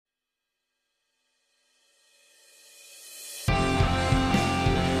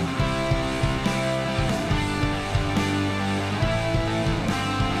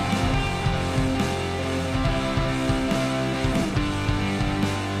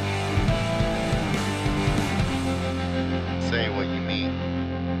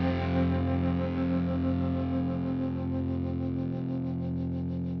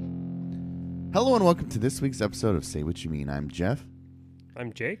Hello and welcome to this week's episode of Say What You Mean. I'm Jeff.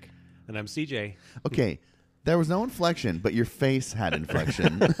 I'm Jake. And I'm CJ. Okay, there was no inflection, but your face had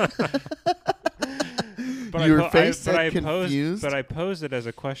inflection. But Your face said posed, confused. but I posed it as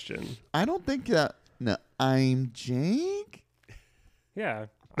a question. I don't think that... No, I'm Jake? Yeah.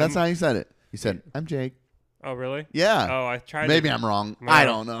 That's how you said it. You said, I'm Jake. Oh, really? Yeah. Oh, I tried. Maybe I'm wrong. No. I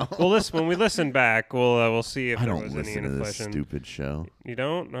don't know. Well, listen. When we listen back, we'll see if I there don't was any listen to this inflection. stupid show. You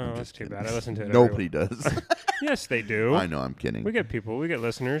don't? No, I'm that's just too kidding. bad. I listen to it. Nobody does. Yes, they do. I know, I'm kidding. We get people. We get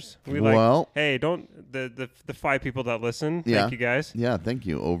listeners. Well- hey, don't the 5 people that listen. Yeah. Thank you guys. Yeah, thank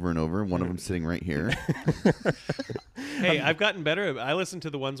you. Over and over. One of them sitting right here. Hey, I've gotten better. I listen to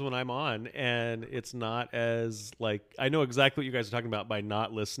the ones when I'm on, and it's not as I know exactly what you guys are talking about by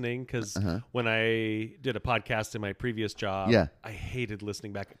not listening. Because when I did a podcast in my previous job, Yeah. I hated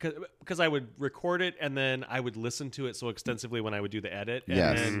listening back because I would record it and then I would listen to it so extensively when I would do the edit. And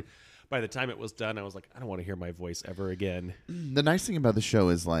Yes. then by the time it was done, I was like, I don't want to hear my voice ever again. The nice thing about the show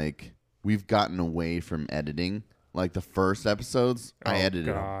is we've gotten away from editing. Like the first episodes, I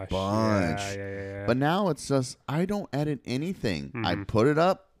edited gosh. a bunch. Yeah. But now it's just, I don't edit anything. I put it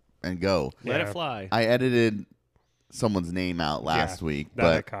up and go. Let Yeah. it fly. I edited someone's name out last week, That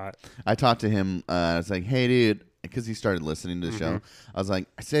I but caught. I talked to him. I was like, hey, dude, because he started listening to the show. I was like,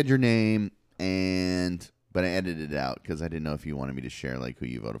 I said your name, but I edited it out because I didn't know if you wanted me to share who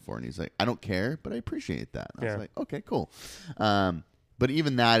you voted for. And he's like, I don't care, but I appreciate that. And I was like, okay, cool. But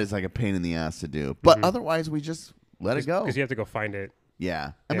even that is a pain in the ass to do. But otherwise, we just let it go. Because you have to go find it.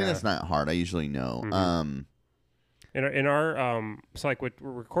 Yeah. I mean, Yeah. that's not hard. I usually know. In our so we're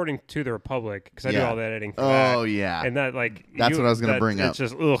recording to the Republic because I do Yeah. all the editing for that. Oh, yeah. And that That's what I was gonna bring up. It's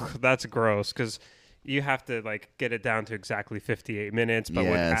just that's gross because you have to get it down to exactly 58 minutes, but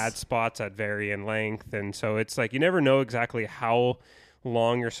with Yes. ad spots that vary in length, and so it's you never know exactly how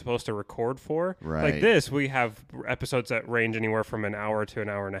long you're supposed to record for. Right. Like this, we have episodes that range anywhere from an hour to an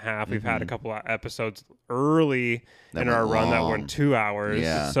hour and a half. We've had a couple of episodes early That in our went run that long. went 2 hours.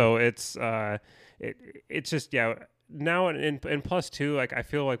 Yeah. So it's it's just now and plus too, I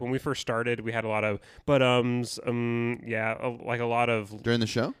feel like when we first started, we had a lot of a lot of During the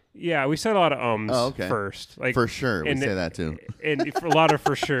show? we said a lot of Oh, okay. first, For sure. We and say that too. and for a lot of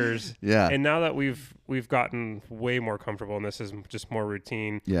for sures. Yeah. And now that we've gotten way more comfortable and this is just more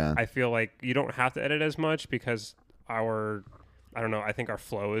routine, Yeah. I feel like you don't have to edit as much because I think our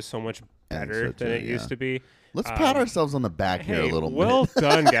flow is so much I think better so, than too, it yeah. used to be. Let's pat ourselves on the back here a Hey, little well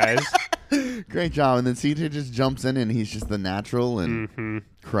done, guys. bit. Great job. And then CJ just jumps in and he's just the natural and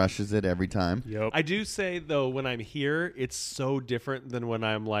crushes it every time. Yep. I do say though, when I'm here, it's so different than when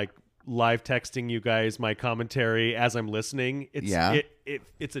I'm live texting you guys my commentary as I'm listening.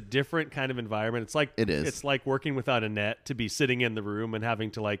 It's a different kind of environment. It's It is. It's like working without a net to be sitting in the room and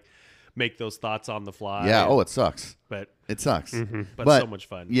having to make those thoughts on the fly. Yeah. Oh, it sucks. but It sucks. but so much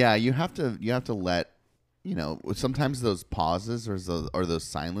fun. Yeah, you have to let sometimes those pauses or those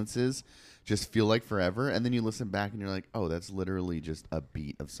silences just feel like forever, and then you listen back and you're like, oh, that's literally just a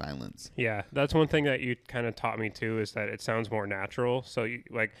beat of silence. Yeah, that's one thing that you kind of taught me too, is that it sounds more natural. So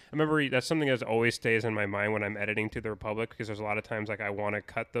I remember that's something that always stays in my mind when I'm editing to the Republic, because there's a lot of times I want to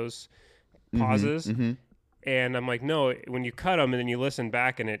cut those pauses, and I'm like, no, when you cut them and then you listen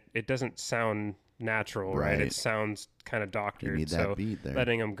back and it doesn't sound natural, right? Right. It sounds kind of doctored. need that so beat there.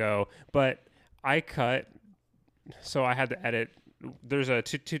 letting them go, but I cut, so I had to edit. There's a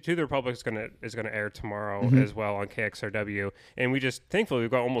to the Republic is gonna air tomorrow as well on KXRW, and we just thankfully we've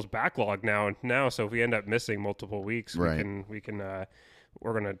got almost backlog now. So if we end up missing multiple weeks, Right. we're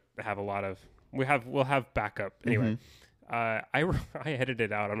gonna have a lot of we'll have backup anyway. I edited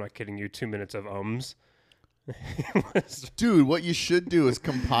it out. I'm not kidding you. 2 minutes of ums. Dude, what you should do is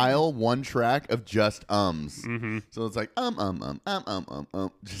compile one track of just ums. So it's like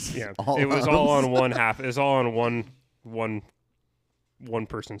just Yeah, all it was ums. all on one half. It was all on one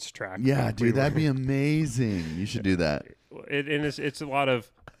person's track. Yeah, Like, dude, that'd be amazing. You should do that. It's a lot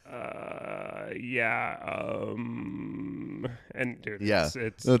of and dude, Yeah,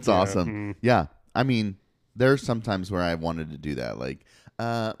 it's that's yeah, awesome. Yeah, I mean, there's sometimes where I wanted to do that,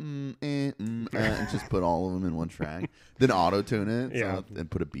 and just put all of them in one track, then auto tune it, Yeah. and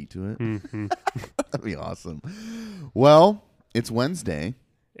put a beat to it. That'd be awesome. Well, it's Wednesday,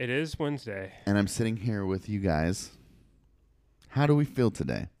 It is Wednesday. and I'm sitting here with you guys. How do we feel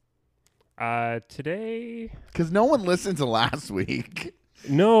today? Today, Because no one listened to last week.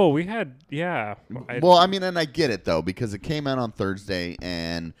 no, we had Well, I mean, and I get it though, because it came out on Thursday,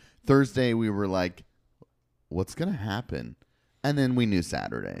 and Thursday we were like, "What's gonna happen?" And then we knew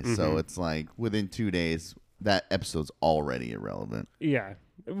Saturday, so it's within 2 days that episode's already irrelevant. Yeah,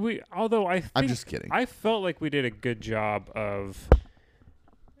 Although I'm just kidding. I felt like we did a good job of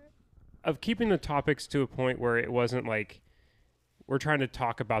keeping the topics to a point where it wasn't like we're trying to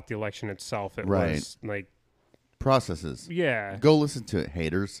talk about the election itself. It was like processes. Yeah. Go listen to it,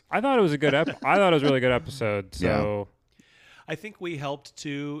 haters. I thought it was a good I thought it was a really good episode. So I think we helped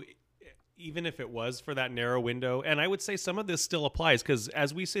to, even if it was for that narrow window. And I would say some of this still applies because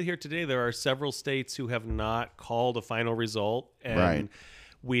as we sit here today, there are several states who have not called a final result. And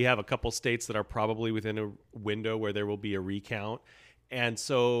we have a couple states that are probably within a window where there will be a recount. And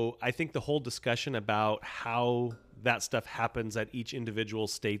so I think the whole discussion about how that stuff happens at each individual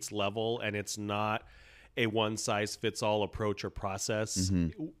state's level, and it's not a one-size-fits-all approach or process,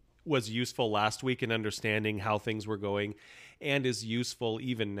 was useful last week in understanding how things were going, and is useful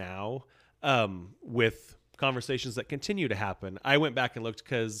even now with conversations that continue to happen. I went back and looked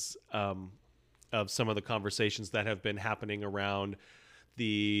because of some of the conversations that have been happening around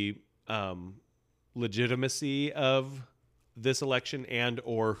the legitimacy of this election and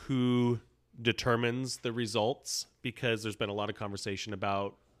or who determines the results, because there's been a lot of conversation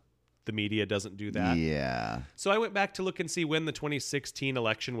about the media doesn't do that. Yeah. So I went back to look and see when the 2016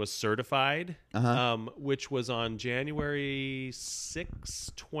 election was certified, which was on January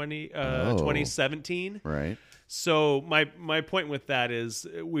 6, 2017. Right. So my point with that is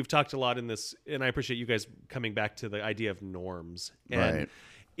we've talked a lot in this, and I appreciate you guys coming back to the idea of norms. And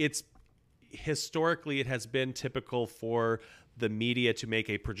it's historically, it has been typical for the media to make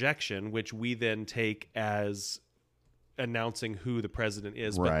a projection, which we then take as announcing who the president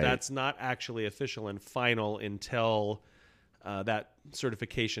is. But that's not actually official and final until that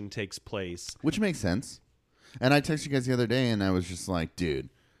certification takes place. Which makes sense. And I texted you guys the other day, and I was just like, dude,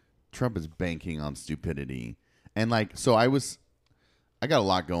 Trump is banking on stupidity. And like, so I got a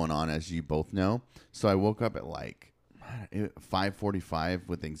lot going on, as you both know. So I woke up at like 5:45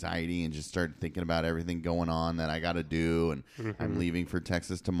 with anxiety and just started thinking about everything going on that I got to do. And I'm leaving for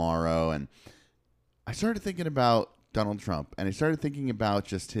Texas tomorrow. And I started thinking about Donald Trump, and I started thinking about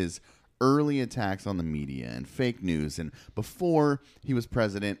just his early attacks on the media and fake news. And before he was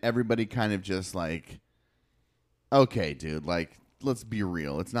president, everybody kind of just like, okay, dude, like, let's be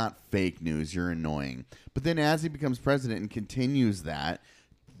real. It's not fake news. You're annoying. But then as he becomes president and continues that,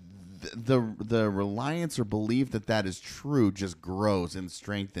 the reliance or belief that is true just grows and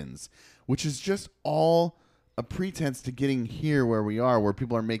strengthens, which is just all a pretense to getting here where we are, where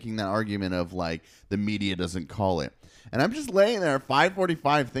people are making that argument of like the media doesn't call it. And I'm just laying there at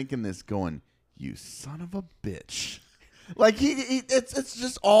 5:45 thinking this, going, you son of a bitch. Like it's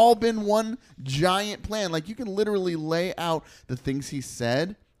just all been one giant plan. Like you can literally lay out the things he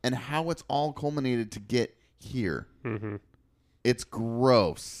said and how it's all culminated to get here. It's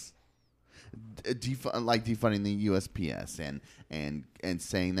gross. Defunding the USPS and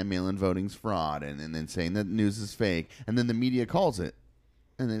saying that mail-in voting's fraud and then saying that news is fake, and then the media calls it,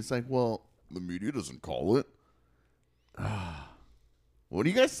 and then it's like, well, the media doesn't call it. What do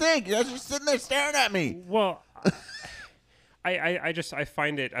you guys think? You guys are sitting there staring at me. Well, I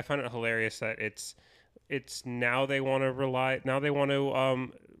find it hilarious that it's now they want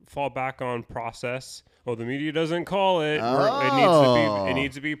to fall back on process. Well, the media doesn't call it. It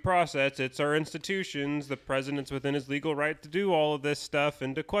needs to be processed. It's our institutions. The president's within his legal right to do all of this stuff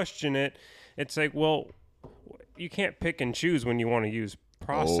and to question it. It's like, well, you can't pick and choose when you want to use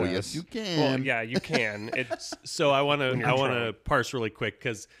process. Oh, yes, you can. Well, yeah, you can. So I want to parse really quick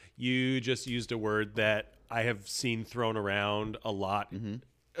because you just used a word that I have seen thrown around a lot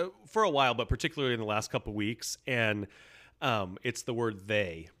for a while, but particularly in the last couple of weeks, and it's the word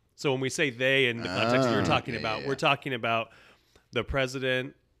they. So when we say they in the context that you're talking about, we're talking about the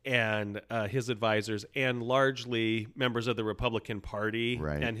president and his advisors and largely members of the Republican Party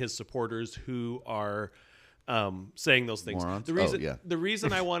and his supporters who are saying those things. Morons. The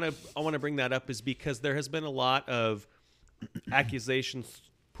reason I want to bring that up is because there has been a lot of accusations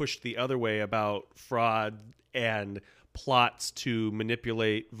pushed the other way about fraud and plots to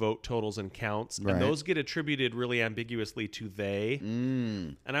manipulate vote totals and counts, and those get attributed really ambiguously to they.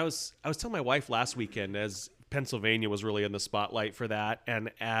 And I was telling my wife last weekend, as Pennsylvania was really in the spotlight for that,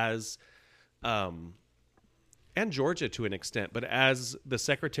 and as and Georgia to an extent, but as the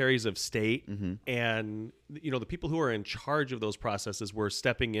secretaries of state and the people who are in charge of those processes were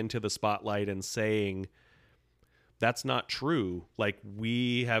stepping into the spotlight and saying, that's not true. Like,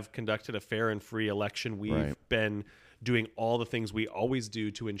 we have conducted a fair and free election. We've been doing all the things we always do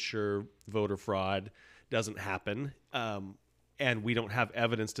to ensure voter fraud doesn't happen. And we don't have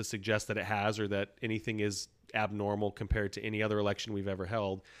evidence to suggest that it has or that anything is abnormal compared to any other election we've ever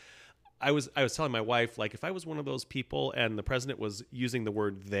held. I was telling my wife, like, if I was one of those people and the president was using the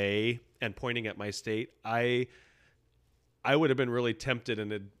word they and pointing at my state, I would have been really tempted,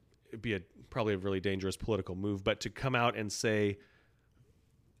 and it'd be probably a really dangerous political move, but to come out and say,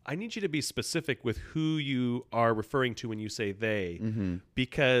 I need you to be specific with who you are referring to when you say they,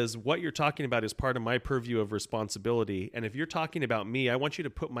 because what you're talking about is part of my purview of responsibility. And if you're talking about me, I want you to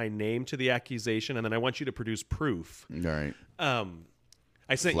put my name to the accusation, and then I want you to produce proof. All right.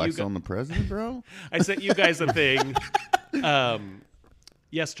 I sent Flex on the president, bro. I sent you guys a thing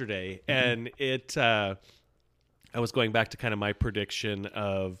yesterday, and it. I was going back to kind of my prediction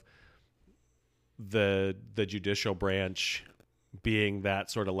of the judicial branch being that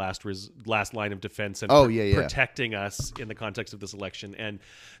sort of last line of defense and protecting us in the context of this election. And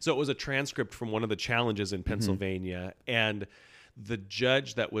so it was a transcript from one of the challenges in Pennsylvania, and the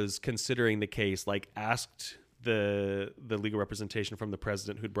judge that was considering the case asked the legal representation from the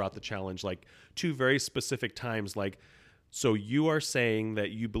president who'd brought the challenge 2 very specific times, so you are saying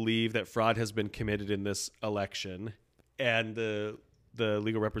that you believe that fraud has been committed in this election? And the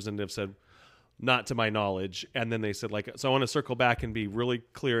legal representative said, not to my knowledge. And then they said, so I want to circle back and be really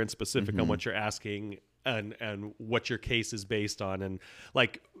clear and specific on what you're asking and what your case is based on. And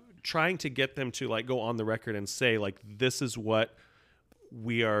trying to get them to go on the record and say, this is what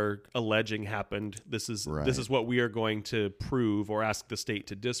we are alleging happened. This is what we are going to prove or ask the state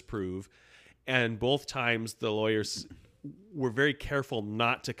to disprove. And both times the lawyers were very careful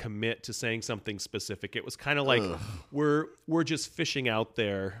not to commit to saying something specific. It was kind of we're just fishing out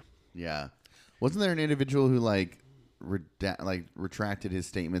there. Yeah. Wasn't there an individual who retracted his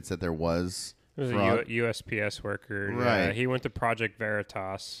statements that there was It was fraud? a USPS worker. Right. Yeah, he went to Project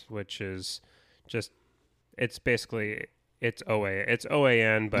Veritas, which is just, it's basically, it's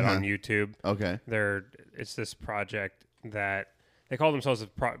OAN, but on YouTube. Okay. It's this project that they call themselves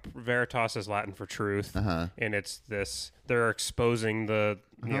Veritas is Latin for truth, and it's this. They're exposing the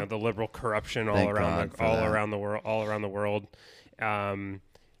the liberal corruption all around the world.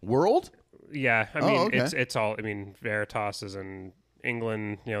 World? Yeah, I mean it's all. I mean Veritas is in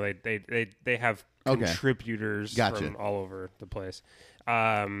England. They have contributors from all over the place.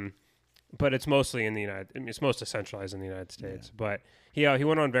 But it's mostly in the it's most centralized in the United States. Yeah. But he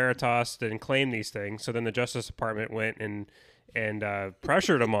went on Veritas and claimed these things. So then the Justice Department went and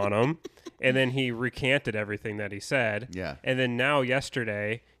pressured him on him, and then he recanted everything that he said. Yeah. And then now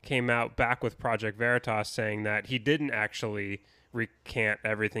yesterday came out back with Project Veritas saying that he didn't actually recant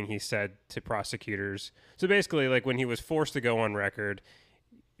everything he said to prosecutors. So basically, when he was forced to go on record,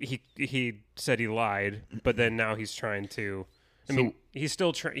 he said he lied, but then now he's trying to. I mean, he's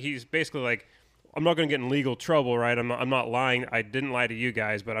still he's basically I'm not going to get in legal trouble, right? I'm not lying. I didn't lie to you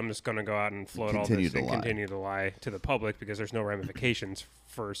guys, but I'm just going to go out and float all this and continue to lie to the public because there's no ramifications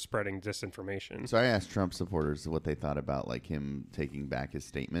for spreading disinformation. So I asked Trump supporters what they thought about him taking back his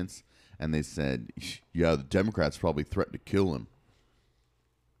statements, and they said, "Yeah, the Democrats probably threatened to kill him,"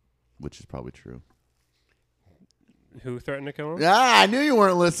 which is probably true. Who threatened to kill him? I knew you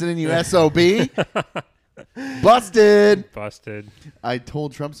weren't listening, you SOB. Busted. I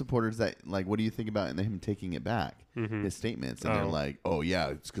told Trump supporters that, what do you think about him taking it back, his statements? And they're like, oh, yeah,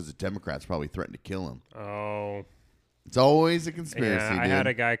 it's because the Democrats probably threatened to kill him. Oh. It's always a conspiracy, I had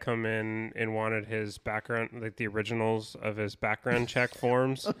a guy come in and wanted his background, the originals of his background check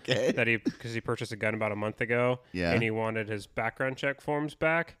forms. Okay. Because he purchased a gun about a month ago. Yeah. And he wanted his background check forms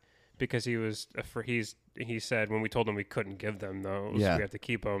back because he said when we told him we couldn't give them those, we have to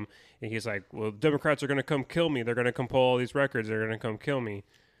keep them. And he's like, well, Democrats are going to come kill me. They're going to come pull all these records. They're going to come kill me.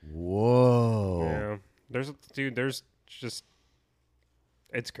 Whoa. Yeah.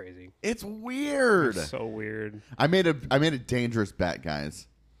 It's crazy. It's weird. It's so weird. I made a dangerous bet, guys.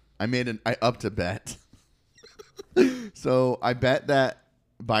 I upped a bet. So I bet that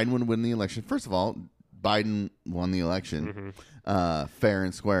Biden would win the election. First of all, Biden won the election, fair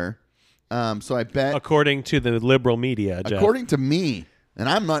and square. So I bet, according to the liberal media, Jeff. According to me, and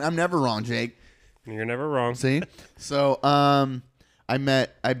I'm never wrong, Jake. You're never wrong. See? So I made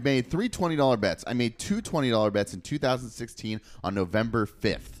 3 $20 bets. I made 2 $20 bets in 2016 on November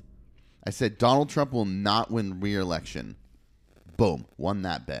 5th. I said Donald Trump will not win re-election. Boom, won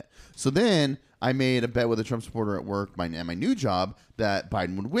that bet. So then I made a bet with a Trump supporter at work, my new job, that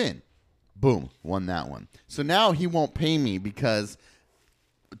Biden would win. Boom, won that one. So now he won't pay me because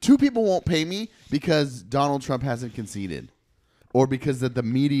 2 people won't pay me because Donald Trump hasn't conceded, or because the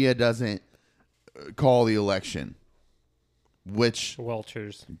media doesn't call the election. Which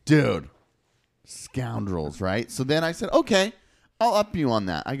Welchers, dude, scoundrels, right? So then I said, okay, I'll up you on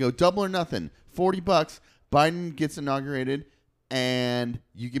that. I go double or nothing, $40. Biden gets inaugurated. and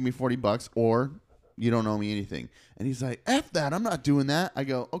you give me $40 or you don't owe me anything. And he's like, F that. I'm not doing that. I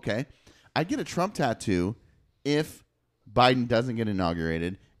go, okay. I get a Trump tattoo if Biden doesn't get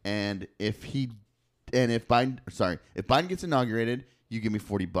inaugurated. And if Biden gets inaugurated, you give me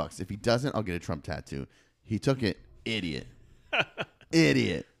 $40. If he doesn't, I'll get a Trump tattoo. He took it. Idiot.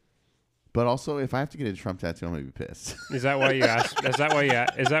 Idiot. But also, if I have to get a Trump tattoo, I'm gonna be pissed. Is that why you asked? Is that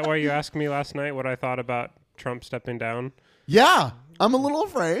why you asked me last night what I thought about Trump stepping down? Yeah, I'm a little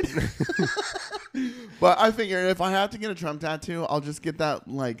afraid. But I figured if I have to get a Trump tattoo, I'll just get that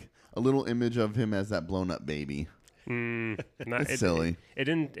like a little image of him as that blown up baby. It's silly. It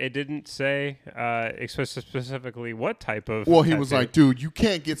didn't say specifically what type of. Well, he tattoo. was like, dude, you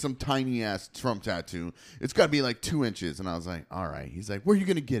can't get some tiny ass Trump tattoo. It's got to be like 2 inches. And I was like, all right. He's like, where are you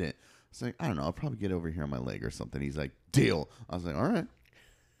gonna get it? It's like, I don't know. I'll probably get it over here on my leg or something. He's like, deal. I was like, all right.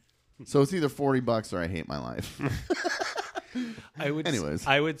 So it's either $40 or I hate my life. I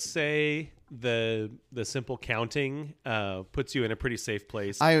would say the simple counting puts you in a pretty safe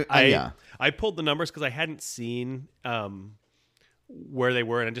place. Yeah. I pulled the numbers because I hadn't seen where they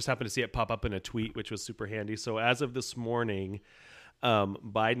were, and I just happened to see it pop up in a tweet, which was super handy. So as of this morning,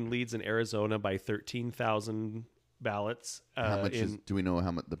 Biden leads in Arizona by 13,000 ballots. How much do we know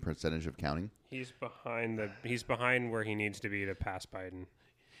how much the percentage of counting? He's behind where he needs to be to pass Biden.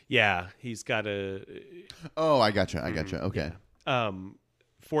 Yeah, he's got a. Oh, I gotcha. Okay.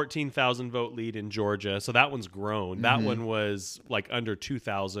 14,000 vote lead in Georgia. So that one's grown. Mm-hmm. That one was like under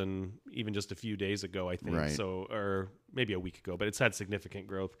 2,000 even just a few days ago, I think. Right. So, or maybe a week ago, but it's had significant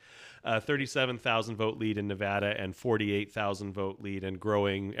growth. 37,000 vote lead in Nevada and 48,000 vote lead and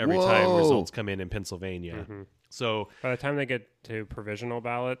growing every time results come in Pennsylvania. Mm-hmm. So by the time they get to provisional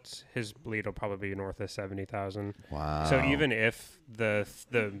ballots, his lead will probably be north of 70,000. Wow. So even if the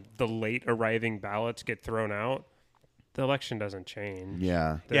late arriving ballots get thrown out, the election doesn't change.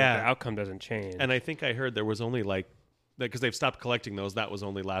 Yeah. The outcome doesn't change. And I think I heard there was only like, because they've stopped collecting those, that was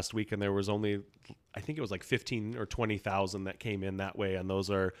only last week, and there was only, I think it was like 15 or 20,000 that came in that way, and those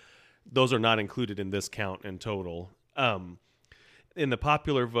are not included in this count in total. In the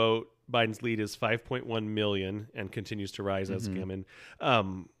popular vote, Biden's lead is 5.1 million and continues to rise as given.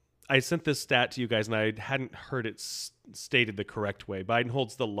 I sent this stat to you guys, and I hadn't heard it stated the correct way. Biden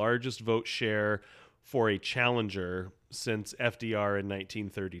holds the largest vote share for a challenger since FDR in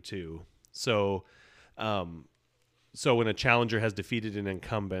 1932. So when a challenger has defeated an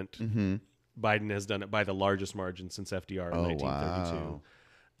incumbent, Biden has done it by the largest margin since FDR in 1932.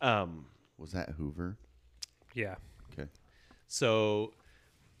 Wow. Was that Hoover? Yeah. Okay. So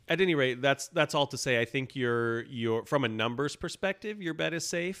at any rate, that's all to say. I think you're from a numbers perspective, your bet is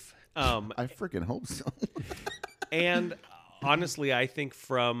safe. I freaking hope so. And honestly, I think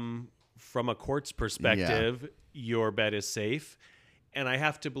from a court's perspective, your bet is safe. And I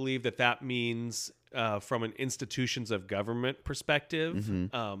have to believe that means from an institutions of government perspective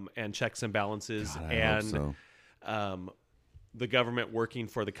and checks and balances the government working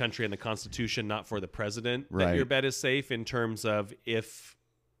for the country and the Constitution, not for the president, that your bet is safe in terms of if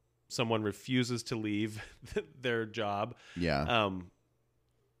someone refuses to leave their job. Yeah.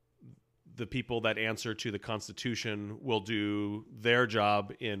 The people that answer to the Constitution will do their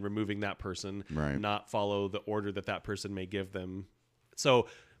job in removing that person, not follow the order that person may give them. So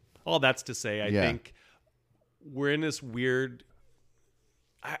all that's to say, I think we're in this weird...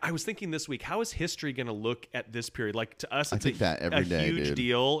 I was thinking this week, how is history going to look at this period? Like, to us, it's a huge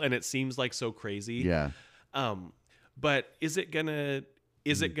deal, and it seems like so crazy. Yeah. But is it gonna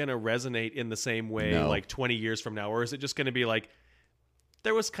resonate in the same way like 20 years from now, or is it just going to be like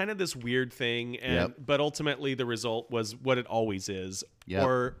there was kind of this weird thing, but ultimately the result was what it always is,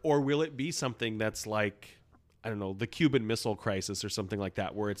 or will it be something that's like, I don't know, the Cuban Missile Crisis or something like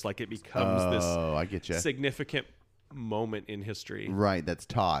that, where it's like it becomes this significant moment in history, right? That's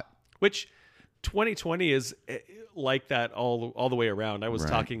taught. Which 2020 is like that all the way around. I was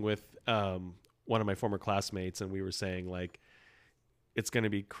talking with one of my former classmates, and we were saying like it's going to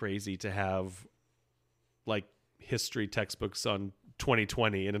be crazy to have like history textbooks on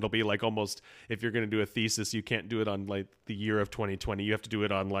 2020, and it'll be like almost, if you're going to do a thesis, you can't do it on like the year of 2020. You have to do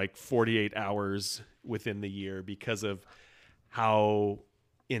it on like 48 hours within the year because of how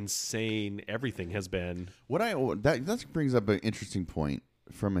insane everything has been. That brings up an interesting point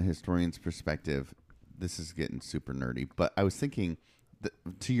from a historian's perspective. This is getting super nerdy, but I was thinking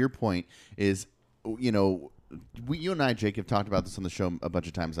to your point is, you and I, Jake, have talked about this on the show a bunch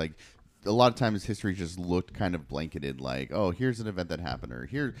of times. Like, a lot of times history just looked kind of blanketed, like, oh, here's an event that happened, or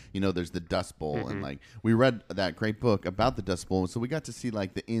here, there's the Dust Bowl, and like we read that great book about the Dust Bowl, so we got to see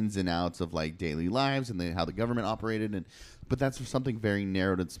like the ins and outs of like daily lives and how the government operated, but that's something very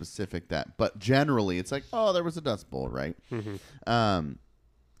narrowed and specific. But generally, it's like, oh, there was a Dust Bowl, right? And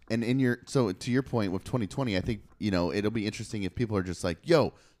to your point with 2020, I think it'll be interesting if people are just like,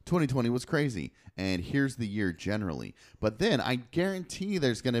 yo, 2020 was crazy, and here's the year generally. But then I guarantee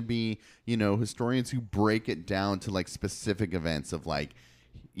there's going to be, historians who break it down to like specific events of like,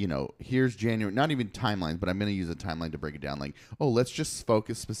 here's January, not even timelines, but I'm going to use a timeline to break it down. Like, oh, let's just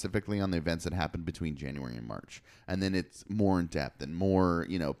focus specifically on the events that happened between January and March. And then it's more in depth and more,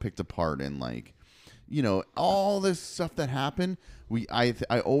 picked apart, and like, all this stuff that happened. I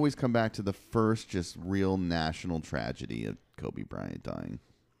always come back to the first just real national tragedy of Kobe Bryant dying.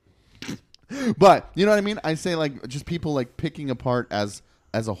 But you know what I mean? I say like just people like picking apart as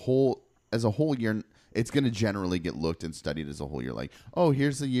a whole year. It's going to generally get looked and studied as a whole year. Like, oh,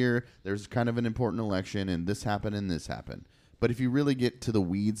 here's the year. There's kind of an important election, and this happened and this happened. But if you really get to the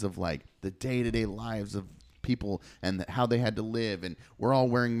weeds of like the day-to-day lives of people and how they had to live, and we're all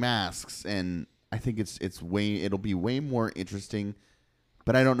wearing masks, and I think it'll be way more interesting.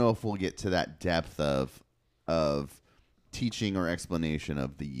 But I don't know if we'll get to that depth of teaching or explanation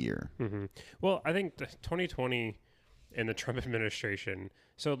of the year. Well, I think 2020 and the Trump administration.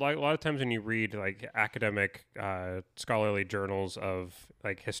 So like a lot of times when you read like academic scholarly journals of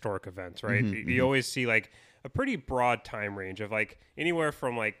like historic events, right? You always see like a pretty broad time range of like anywhere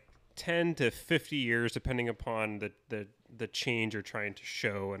from like 10 to 50 years, depending upon the change you're trying to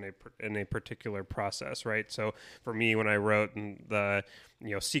show in a particular process, right? So for me, when I wrote the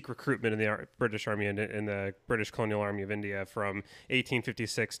Sikh recruitment in the British Army and in the British Colonial Army of India from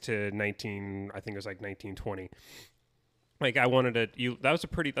 1856 to 1920. Like I wanted to that's a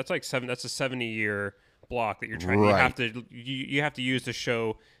 70-year block that you're trying. Right. You have to use to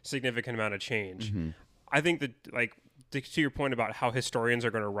show significant amount of change. I think that like to your point about how historians are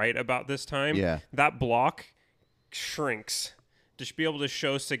going to write about this time, that block shrinks to be able to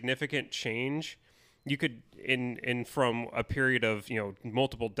show significant change. You could in from a period of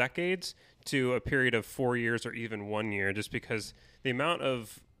multiple decades to a period of 4 years or even 1 year, just because the amount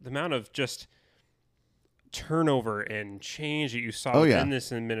of just turnover and change that you saw within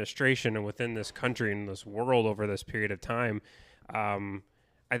this administration and within this country and this world over this period of time.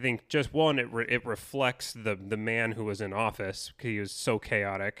 I think just one, it reflects the man who was in office, because he was so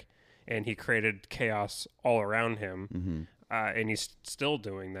chaotic and he created chaos all around him. And he's still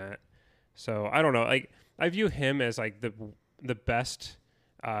doing that. So I don't know. Like I view him as like the best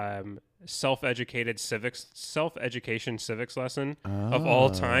self-education civics lesson of all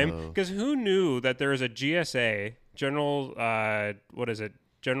time. Because who knew that there is a GSA, General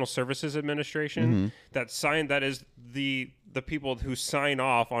Services Administration, that is the people who sign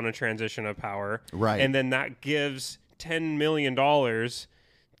off on a transition of power, right? And then that gives $10 million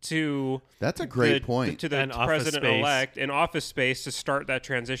to that's a great point to the president-elect in office space to start that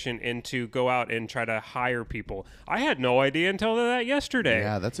transition and to go out and try to hire people. I had no idea until that yesterday.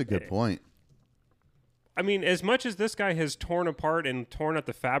 Yeah, that's a good point. I mean, as much as this guy has torn apart and torn at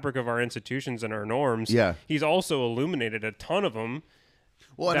the fabric of our institutions and our norms, he's also illuminated a ton of them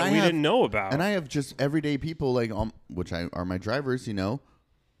that we didn't know about. And I have just everyday people like which are my drivers,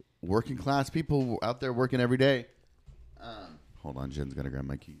 working class people out there working every day. Hold on, Jen's gonna grab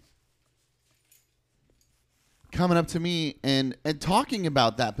my keys. Coming up to me and talking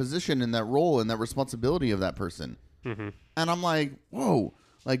about that position and that role and that responsibility of that person. And I'm like, whoa,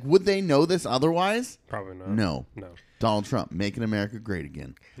 like, would they know this otherwise? Probably not. No. Donald Trump, making America great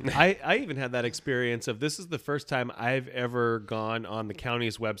again. I even had that experience of this is the first time I've ever gone on the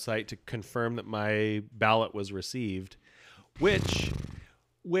county's website to confirm that my ballot was received, which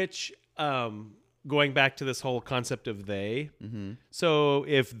going back to this whole concept of they. So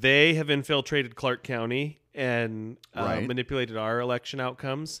if they have infiltrated Clark County and manipulated our election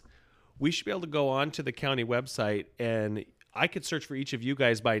outcomes, we should be able to go on to the county website and I could search for each of you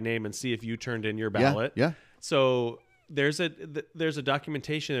guys by name and see if you turned in your ballot. Yeah. So there's a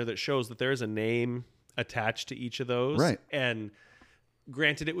documentation there that shows that there is a name attached to each of those. Right. And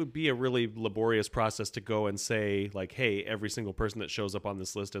granted, it would be a really laborious process to go and say, like, hey, every single person that shows up on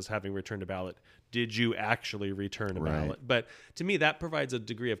this list as having returned a ballot, did you actually return a ballot? But to me, that provides a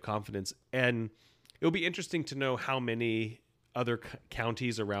degree of confidence. And it will be interesting to know how many other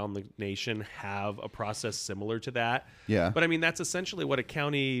counties around the nation have a process similar to that. Yeah. But I mean, that's essentially what a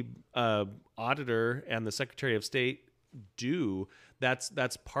county auditor and the Secretary of State do.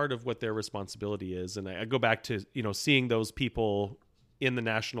 That's part of what their responsibility is. And I go back to, seeing those people in the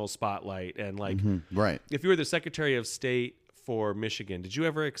national spotlight. And like, Right. if you were the Secretary of State for Michigan, did you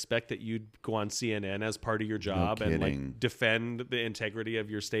ever expect that you'd go on CNN as part of your job and like defend the integrity of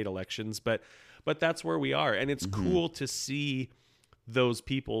your state elections? But that's where we are, and it's cool to see those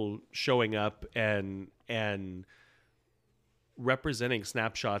people showing up and representing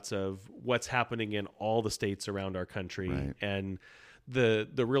snapshots of what's happening in all the states around our country, right. and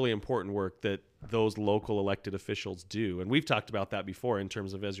the really important work that those local elected officials do. And we've talked about that before in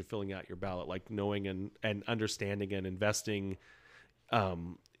terms of as you're filling out your ballot, like knowing and understanding and investing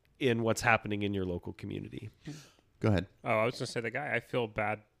in what's happening in your local community. Go ahead. Oh, I was going to say the guy I feel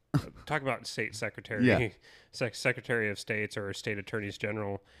bad talking about state secretary, Yeah. Secretary of States or state attorneys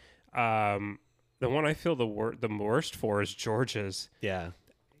general. The one I feel the worst for is Georgia's. Yeah.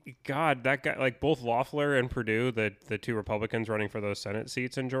 God, that guy, like both Loeffler and Perdue, the two Republicans running for those Senate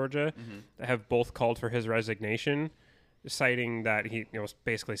seats in Georgia, have both called for his resignation, citing that he,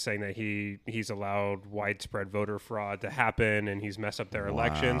 basically saying that he's allowed widespread voter fraud to happen and he's messed up their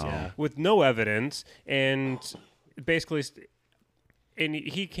elections with no evidence. And basically, and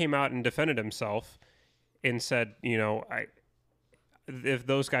he came out and defended himself and said, if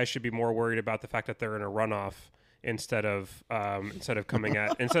those guys should be more worried about the fact that they're in a runoff instead of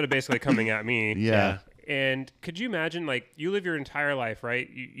basically coming at me. Yeah. And could you imagine, like, you live your entire life, right?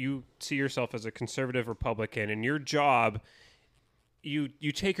 You see yourself as a conservative Republican, and your job, you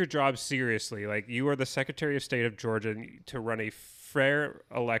take your job seriously. Like, you are the Secretary of State of Georgia to run a fair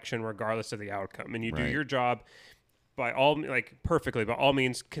election regardless of the outcome, and you do your job perfectly, by all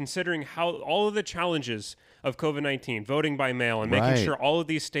means, considering how all of the challenges of COVID-19, voting by mail, and making sure all of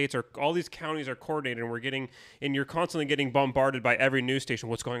these counties are coordinated, and you're constantly getting bombarded by every news station.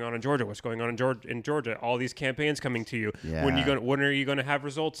 What's going on in Georgia? What's going on in Georgia? All these campaigns coming to you. Yeah. When are you going to have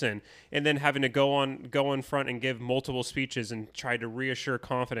results in? And then having to go in front and give multiple speeches and try to reassure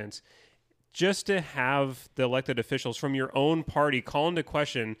confidence. Just to have the elected officials from your own party call into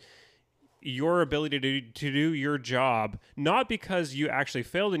question your ability to do your job, not because you actually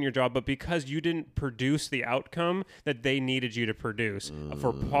failed in your job, but because you didn't produce the outcome that they needed you to produce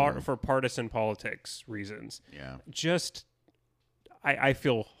for partisan politics reasons. Yeah. Just, I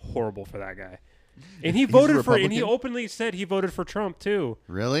feel horrible for that guy. And he voted for, and he openly said he voted for Trump too.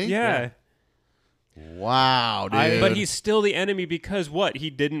 Really? Yeah. Wow, dude. But he's still the enemy because what? He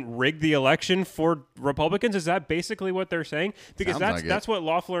didn't rig the election for Republicans? Is that basically what they're saying? Because that's what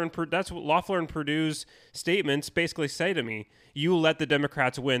Loeffler and Perdue's statements basically say to me. You let the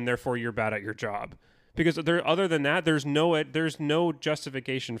Democrats win, therefore you're bad at your job. Because other than that, there's no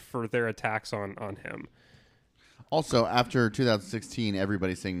justification for their attacks on him. Also, after 2016,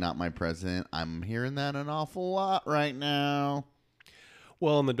 everybody's saying "not my president." I'm hearing that an awful lot right now.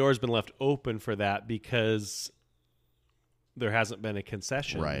 Well, and the door's been left open for that because there hasn't been a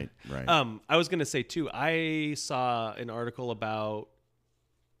concession. Right. I was going to say, too, I saw an article about,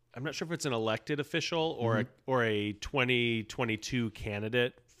 I'm not sure if it's an elected official or a 2022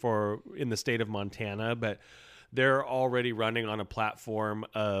 candidate in the state of Montana, but they're already running on a platform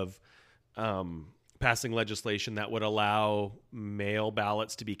of passing legislation that would allow mail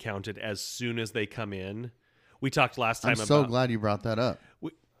ballots to be counted as soon as they come in. We talked last time I'm so glad you brought that up.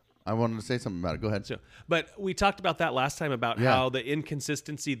 I wanted to say something about it. Go ahead. But we talked about that last time about how the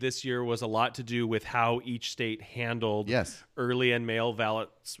inconsistency this year was a lot to do with how each state handled early and mail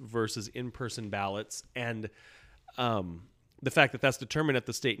ballots versus in-person ballots. And the fact that that's determined at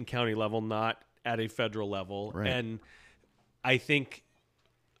the state and county level, not at a federal level. Right. And I think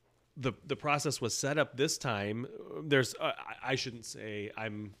the process was set up this time. There's I shouldn't say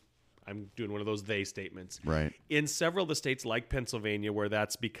I'm doing one of those they statements. Right. In several of the states like Pennsylvania, where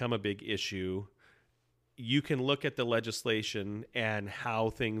that's become a big issue, you can look at the legislation and how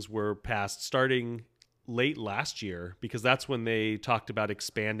things were passed starting late last year, because that's when they talked about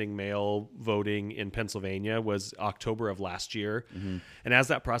expanding mail voting in Pennsylvania, was October of last year. Mm-hmm. And as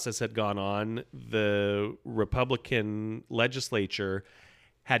that process had gone on, the Republican legislature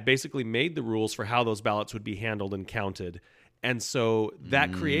had basically made the rules for how those ballots would be handled and counted. And so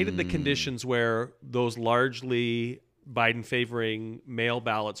that created the conditions where those largely Biden-favoring mail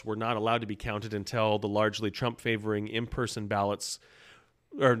ballots were not allowed to be counted until the largely Trump-favoring in-person ballots,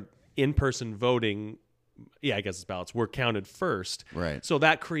 or in-person voting, I guess it's ballots, were counted first. Right. So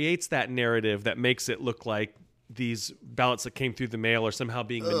that creates that narrative that makes it look like these ballots that came through the mail are somehow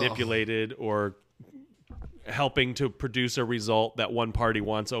being manipulated or helping to produce a result that one party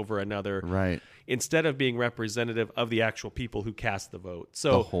wants over another. Right. Instead of being representative of the actual people who cast the vote.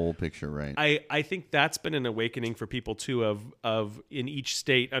 So the whole picture, right. I think that's been an awakening for people too, of in each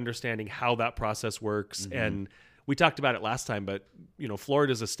state understanding how that process works. Mm-hmm. And we talked about it last time, but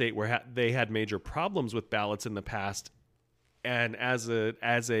Florida's a state where they had major problems with ballots in the past, and as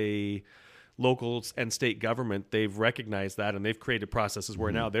a local and state government, they've recognized that, and they've created processes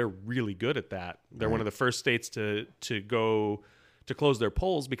where now they're really good at that. They're one of the first states to close their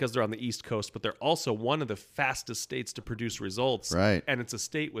polls because they're on the East Coast, but they're also one of the fastest states to produce results. Right. And it's a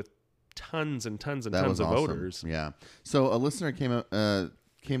state with tons and tons and That tons was of awesome. voters. Yeah. So a listener came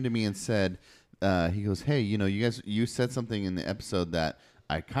to me and said, he goes, "Hey, you said something in the episode that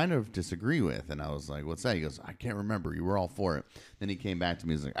I kind of disagree with." And I was like, "What's that?" He goes, "I can't remember. You were all for it." Then he came back to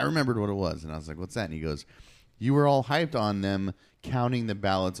me. He's like, "I remembered what it was." And I was like, "What's that?" And he goes, "You were all hyped on them counting the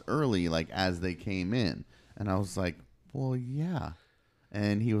ballots early, like as they came in." And I was like, "Well, yeah."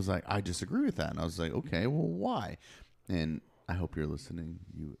 And he was like, "I disagree with that." And I was like, "Okay, well, why?" And I hope you're listening,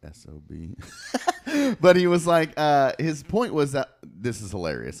 you SOB. But he was like, his point was that this is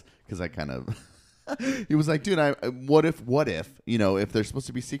hilarious because I kind of. He was like, "Dude, what if, if there's supposed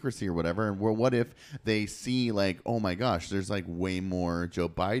to be secrecy or whatever, and what if they see like, oh my gosh, there's like way more Joe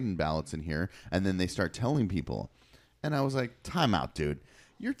Biden ballots in here, and then they start telling people." And I was like, "Time out, dude.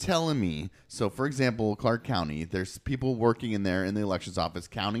 You're telling me." So, for example, Clark County, there's people working in there in the elections office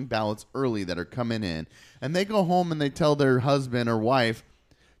counting ballots early that are coming in, and they go home and they tell their husband or wife,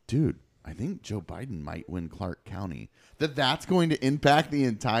 "Dude, I think Joe Biden might win Clark County." That's going to impact the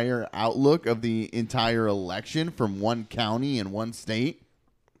entire outlook of the entire election from one county and one state.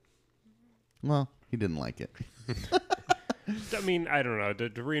 Well, he didn't like it. I mean, I don't know.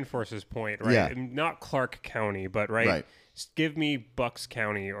 To reinforce his point, right? Yeah. Not Clark County, but right. Give me Bucks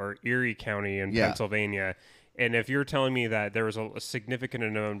County or Erie County in Pennsylvania, and if you're telling me that there was a significant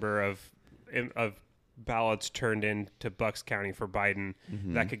number of ballots turned into Bucks County for Biden,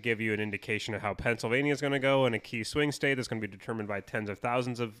 that could give you an indication of how Pennsylvania is going to go in a key swing state that's going to be determined by tens of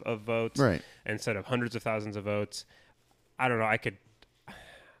thousands of votes instead of hundreds of thousands of votes. I don't know.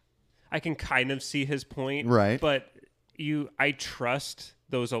 I can kind of see his point, but I trust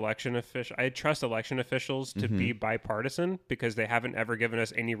those election officials. I trust election officials to be bipartisan because they haven't ever given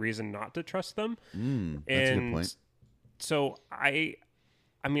us any reason not to trust them. That's a good point. So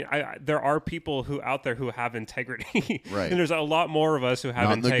I mean, there are people out there who have integrity, right? And there's a lot more of us who have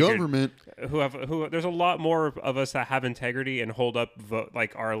integrity. Not the government. There's a lot more of us that have integrity and hold up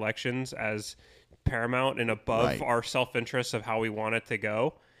like our elections as paramount and above our self-interest of how we want it to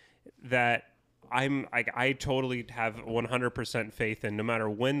go. That I totally have 100% faith in, no matter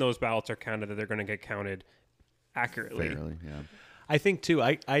when those ballots are counted, that they're going to get counted accurately. Fairly, yeah. I think too.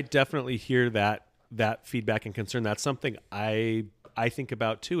 I definitely hear that feedback and concern. That's something I think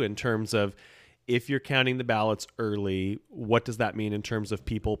about too, in terms of if you're counting the ballots early, what does that mean in terms of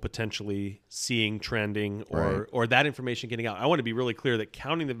people potentially seeing trending or that information getting out? I want to be really clear that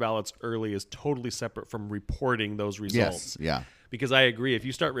counting the ballots early is totally separate from reporting those results. Yes, yeah. Because I agree, if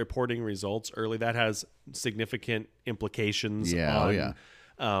you start reporting results early, that has significant implications on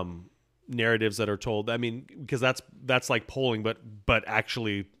narratives that are told. I mean, because that's like polling, but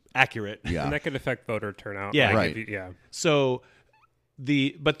actually accurate. Yeah. And that could affect voter turnout. Yeah. Yeah. So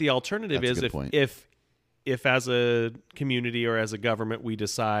the alternative is if as a community or as a government we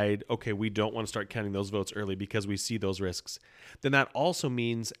decide, okay, we don't want to start counting those votes early because we see those risks, then that also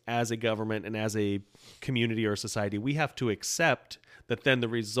means as a government and as a community or society, we have to accept that then the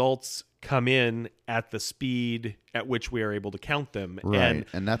results come in at the speed at which we are able to count them. Right.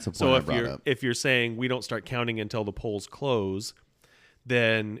 And that's a point I brought up. If you're saying we don't start counting until the polls close,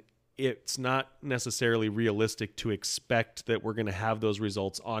 then it's not necessarily realistic to expect that we're going to have those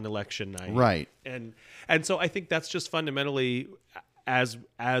results on election night. Right. And so I think that's just fundamentally as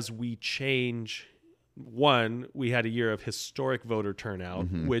we change. One, we had a year of historic voter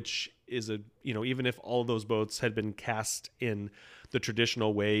turnout, which is even if all of those votes had been cast in the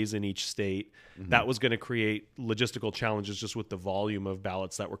traditional ways in each state, that was going to create logistical challenges just with the volume of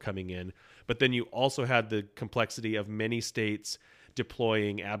ballots that were coming in. But then you also had the complexity of many states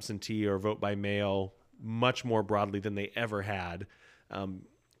deploying absentee or vote by mail much more broadly than they ever had,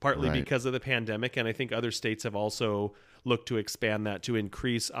 partly because of the pandemic. And I think other states have also looked to expand that to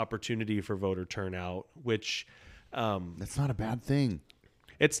increase opportunity for voter turnout, which that's not a bad thing.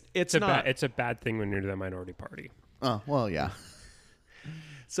 It's a bad thing when you're the minority party. Oh, well, yeah.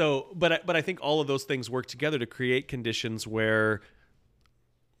 So, but I think all of those things work together to create conditions where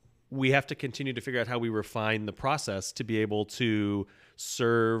we have to continue to figure out how we refine the process to be able to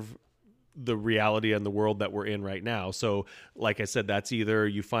serve the reality and the world that we're in right now. So, like I said, that's either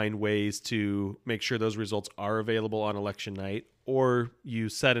you find ways to make sure those results are available on election night, or you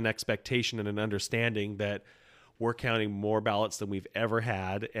set an expectation and an understanding that we're counting more ballots than we've ever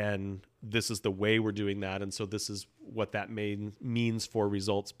had, and this is the way we're doing that, and so this is what that means for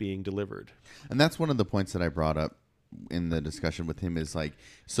results being delivered. And that's one of the points that I brought up in the discussion with him is like,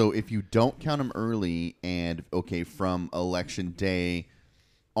 so if you don't count them early and okay, from election day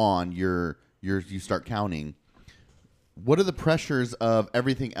on, you start counting, what do the pressures of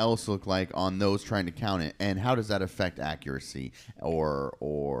everything else look like on those trying to count it, and how does that affect accuracy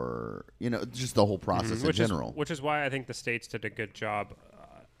or just the whole process in general? Which is why I think the states did a good job,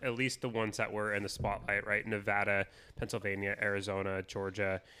 at least the ones that were in the spotlight, right? Nevada, Pennsylvania, Arizona,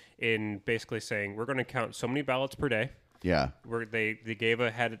 Georgia, in basically saying we're going to count so many ballots per day. Yeah. Where they gave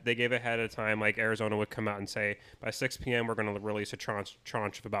ahead of time, like Arizona would come out and say by 6 p.m. we're going to release a tranche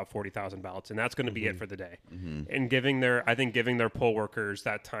of about 40,000 ballots, and that's going to be it for the day. And giving their poll workers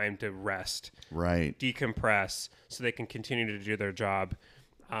that time to rest, right, decompress, so they can continue to do their job.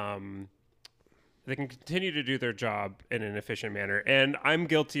 They can continue to do their job in an efficient manner. And I'm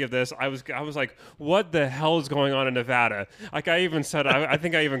guilty of this. I was like, what the hell is going on in Nevada? Like I even said, I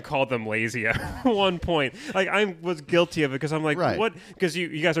think I even called them lazy at one point. Like I was guilty of it because I'm like, right. What? Because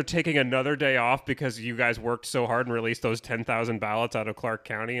you guys are taking another day off because you guys worked so hard and released those 10,000 ballots out of Clark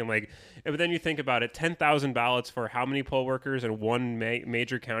County. And like, but then you think about it, 10,000 ballots for how many poll workers in one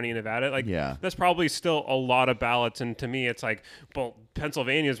major county in Nevada? Like, that's probably still a lot of ballots. And to me, it's like, well,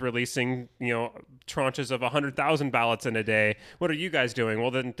 Pennsylvania's releasing, tranches of 100,000 ballots in a day. What are you guys doing? Well,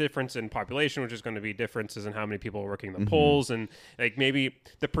 the difference in population, which is going to be differences in how many people are working the polls, and like maybe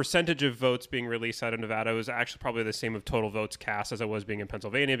the percentage of votes being released out of Nevada was actually probably the same of total votes cast as it was being in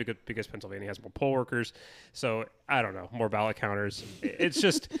Pennsylvania because Pennsylvania has more poll workers. So I don't know, more ballot counters. It's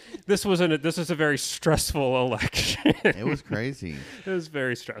just this is a very stressful election. It was crazy. It was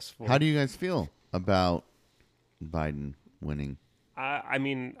very stressful. How do you guys feel about Biden winning? I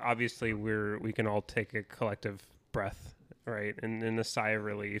mean, obviously, we can all take a collective breath, right, and a sigh of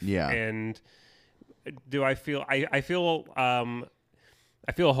relief. Yeah. And do I feel? I feel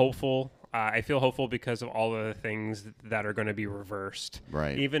hopeful. I feel hopeful because of all of the things that are going to be reversed.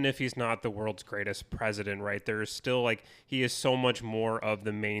 Right. Even if he's not the world's greatest president, right? There's still he is so much more of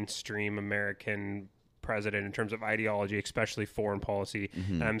the mainstream American president in terms of ideology, especially foreign policy.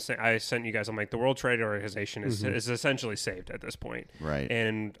 And I sent you guys, I'm like, the World Trade Organization is essentially saved at this point. Right.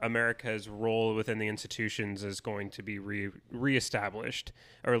 And America's role within the institutions is going to be reestablished,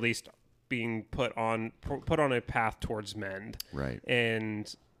 or at least being put on a path towards mend. Right.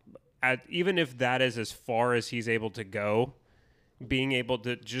 And even if that is as far as he's able to go, being able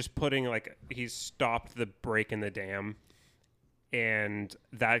to just he's stopped the break in the dam, and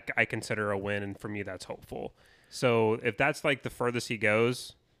that I consider a win, and for me that's hopeful. So if that's the furthest he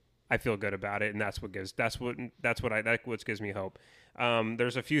goes, I feel good about it, and that's what gives me hope.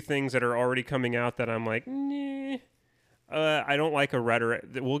 There's a few things that are already coming out that I'm like, I don't like a rhetoric.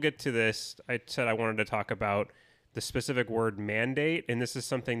 We'll get to this. I said I wanted to talk about the specific word mandate, and this is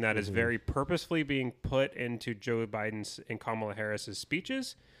something that is very purposefully being put into Joe Biden's and Kamala Harris's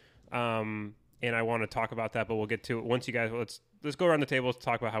speeches. And I want to talk about that, but we'll get to it once you guys. Let's go around the table to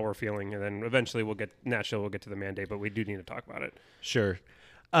talk about how we're feeling, and then eventually we'll get to the mandate. But we do need to talk about it. Sure.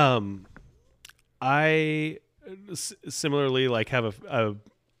 I similarly have a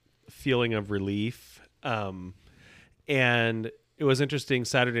feeling of relief, and it was interesting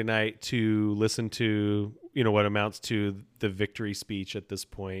Saturday night to listen to what amounts to the victory speech at this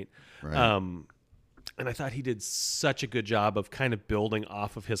point. Right. And I thought he did such a good job of kind of building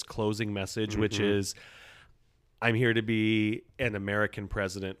off of his closing message, which is, I'm here to be an American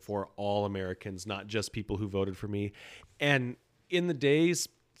president for all Americans, not just people who voted for me. And in the days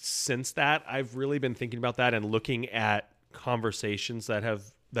since that, I've really been thinking about that and looking at conversations that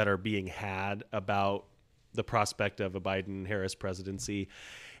are being had about the prospect of a Biden-Harris presidency.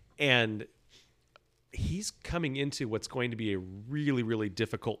 And he's coming into what's going to be a really, really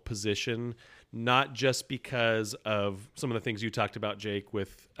difficult position, not just because of some of the things you talked about, Jake,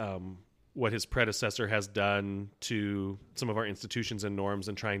 with what his predecessor has done to some of our institutions and norms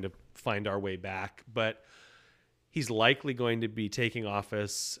and trying to find our way back, but he's likely going to be taking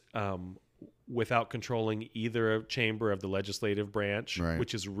office without controlling either a chamber of the legislative branch, right,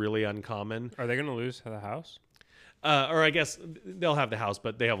 which is really uncommon. Are they going to lose the House? Or I guess they'll have the House,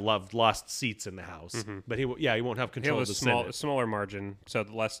 but they have lost seats in the House. But he won't have control of the Senate. Smaller margin, so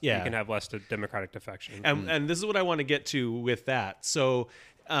you can have less Democratic defection. And this is what I want to get to with that. So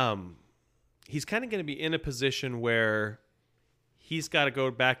he's kind of going to be in a position where he's got to go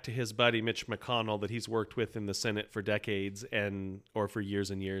back to his buddy Mitch McConnell that he's worked with in the Senate for decades or for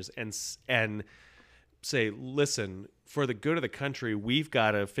years and years, and say, listen, for the good of the country, we've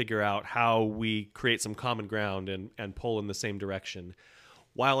got to figure out how we create some common ground and pull in the same direction.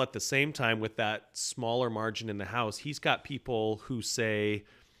 While at the same time, with that smaller margin in the House, he's got people who say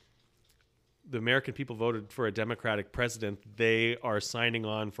the American people voted for a Democratic president. They are signing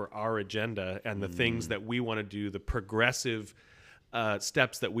on for our agenda and the things that we want to do, the progressive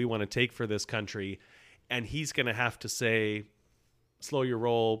steps that we want to take for this country. And he's going to have to say, slow your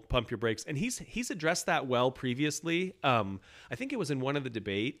roll, pump your brakes. And he's addressed that well previously. I think it was in one of the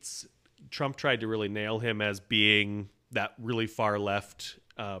debates, Trump tried to really nail him as being that really far left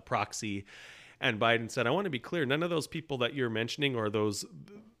proxy. And Biden said, I want to be clear, none of those people that you're mentioning or those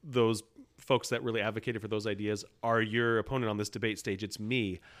folks that really advocated for those ideas are your opponent on this debate stage. It's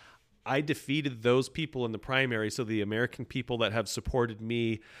me. I defeated those people in the primary, so the American people that have supported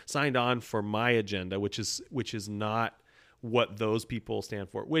me signed on for my agenda, which is not what those people stand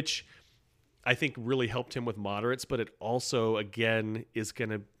for, which I think really helped him with moderates, but it also, again, is going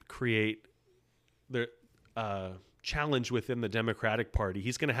to create the challenge within the Democratic Party.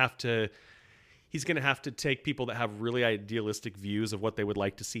 He's going to have to take people that have really idealistic views of what they would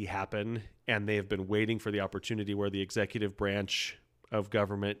like to see happen, and they have been waiting for the opportunity where the executive branch of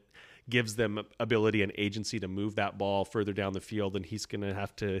government gives them ability and agency to move that ball further down the field, and he's going to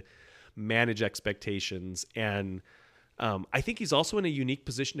have to manage expectations. And I think he's also in a unique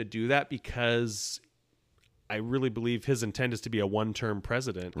position to do that because I really believe his intent is to be a one-term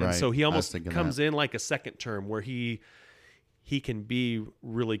president. Right. And so he almost comes that. in like a second term where he can be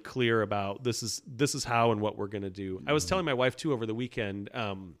really clear about this is how and what we're going to do. I was telling my wife too over the weekend,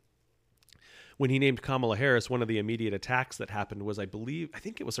 when he named Kamala Harris, one of the immediate attacks that happened was, I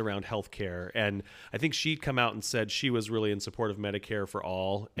think it was around healthcare. And I think she'd come out and said she was really in support of Medicare for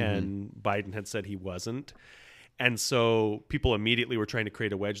all. And Biden had said he wasn't. And so people immediately were trying to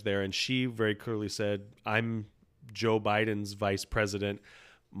create a wedge there. And she very clearly said, I'm Joe Biden's vice president.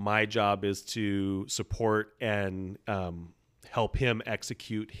 My job is to support and help him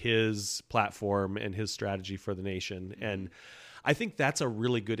execute his platform and his strategy for the nation. And I think that's a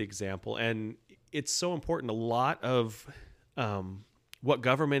really good example. And it's so important. A lot of what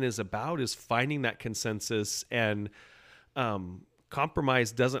government is about is finding that consensus, and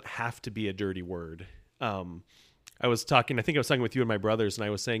compromise doesn't have to be a dirty word. I think I was talking with you and my brothers, and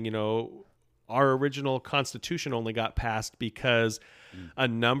I was saying, our original Constitution only got passed because a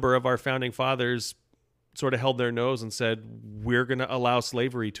number of our founding fathers sort of held their nose and said, we're going to allow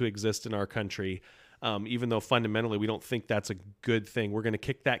slavery to exist in our country. Even though fundamentally we don't think that's a good thing. We're going to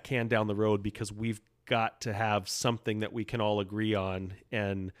kick that can down the road because we've got to have something that we can all agree on.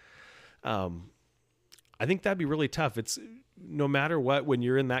 And I think that'd be really tough. It's no matter what, when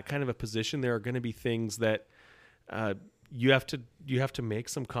you're in that kind of a position, there are going to be things that you have to make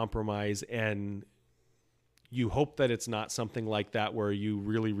some compromise, and you hope that it's not something like that where you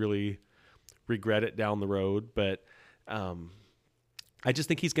really, really regret it down the road. But I just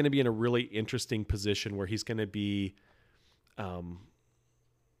think he's going to be in a really interesting position where he's going to be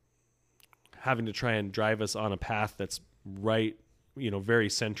having to try and drive us on a path that's right, very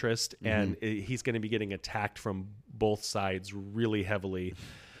centrist, and he's going to be getting attacked from both sides really heavily.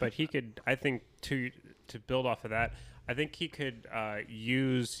 But he could, I think, to build off of that, I think he could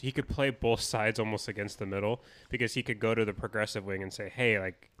he could play both sides almost against the middle, because he could go to the progressive wing and say, hey,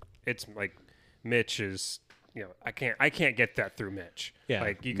 like, it's like Mitch is, I can't get that through Mitch. Yeah.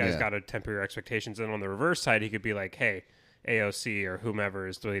 Like, you guys got to temper your expectations. And on the reverse side, he could be like, hey, AOC or whomever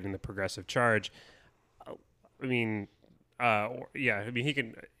is leading the progressive charge. I mean, he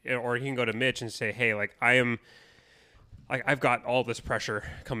can, or he can go to Mitch and say, hey, like, I've got all this pressure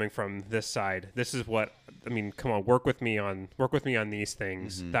coming from this side. This is what, come on, work with me on these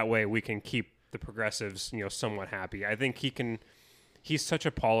things. That way we can keep the progressives, somewhat happy. I think he's such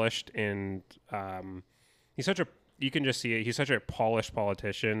a polished and, you can just see it. He's such a polished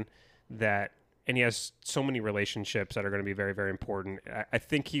politician and he has so many relationships that are going to be very, very important. I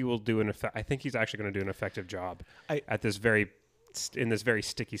think he will I think he's actually going to do an effective job in this very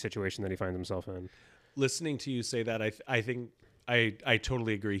sticky situation that he finds himself in. Listening to you say that, I think I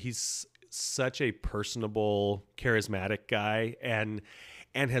totally agree. He's such a personable, charismatic guy, and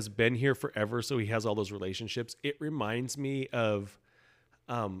has been here forever. So he has all those relationships. It reminds me of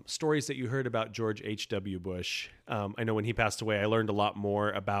stories that you heard about George H.W. Bush. I know when he passed away, I learned a lot more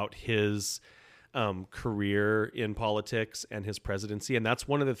about his career in politics and his presidency. And that's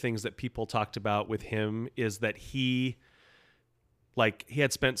one of the things that people talked about with him, is that he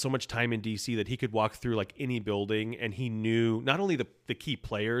had spent so much time in DC that he could walk through like any building, and he knew not only the key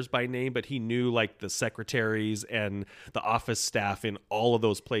players by name, but he knew like the secretaries and the office staff in all of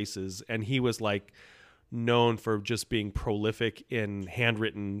those places. And he was like, known for just being prolific in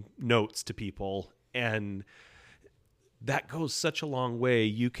handwritten notes to people, and that goes such a long way.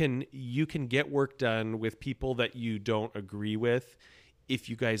 You can get work done with people that you don't agree with if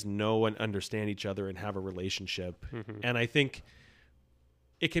you guys know and understand each other and have a relationship. And I think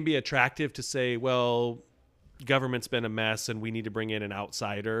it can be attractive to say, well, government's been a mess and we need to bring in an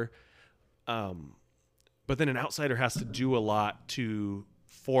outsider. But then an outsider has to do a lot to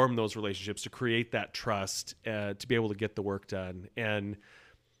form those relationships, to create that trust, to be able to get the work done. And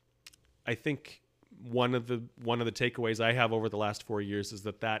I think one of the takeaways I have over the last 4 years is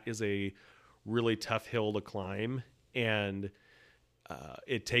that is a really tough hill to climb, and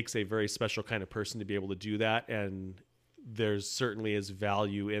it takes a very special kind of person to be able to do that. And there's certainly is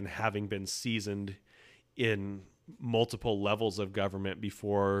value in having been seasoned in multiple levels of government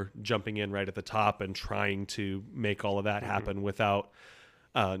before jumping in right at the top and trying to make all of that happen without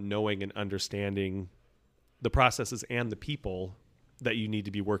knowing and understanding the processes and the people that you need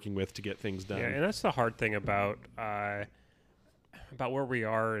to be working with to get things done. Yeah, and that's the hard thing about where we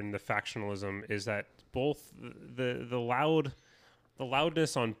are in the factionalism is that both the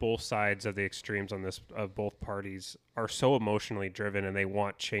loudness on both sides of the extremes of both parties are so emotionally driven, and they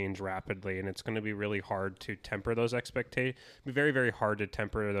want change rapidly, and it's going to be really hard to temper those expectations. Be very, very hard to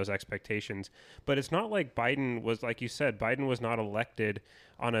temper those expectations. But it's not like Biden was, like you said, Biden was not elected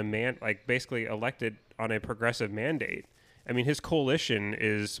on basically elected on a progressive mandate. I mean, his coalition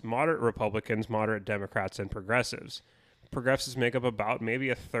is moderate Republicans, moderate Democrats, and progressives. Progressives make up about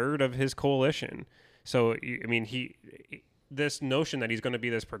maybe a third of his coalition. So, I mean, this notion that he's going to be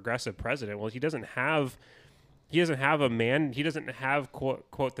this progressive president, well, he doesn't have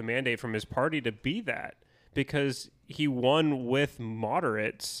quote the mandate from his party to be that, because he won with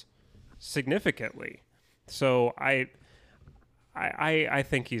moderates significantly. So I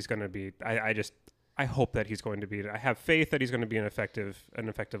think he's going to be, I hope that he's going to be, I have faith that he's going to be an effective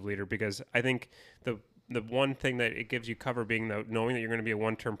leader, because I think the one thing that it gives you cover being knowing that you're going to be a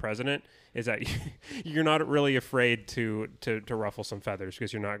one-term president is that you're not really afraid to ruffle some feathers,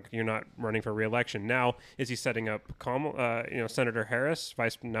 because you're not running for re-election. Now, is he setting up Senator Harris,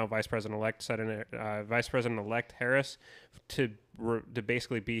 Vice President-elect Harris, to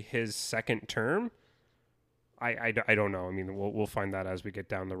basically be his second term? I don't know. I mean, we'll find that as we get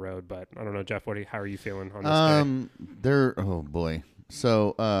down the road. But I don't know, Jeff. How are you feeling on this day? Oh boy.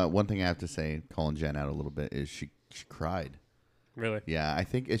 So one thing I have to say, calling Jen out a little bit, is she cried. Really? Yeah, I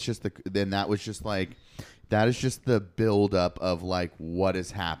think it's just that is just the buildup of like what is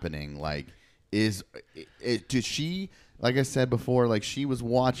happening. Like, did she? Like I said before, like she was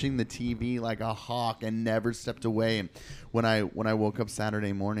watching the TV like a hawk and never stepped away. And when I woke up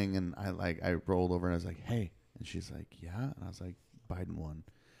Saturday morning and I rolled over and I was like, hey. And she's like, yeah. And I was like, Biden won.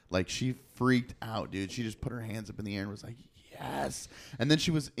 Like, she freaked out, dude. She just put her hands up in the air and was like, yes. And then she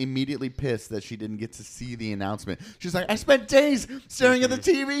was immediately pissed that she didn't get to see the announcement. She's like, I spent days staring at the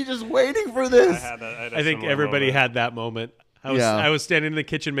TV just waiting for this. I think everybody had that moment. I was standing in the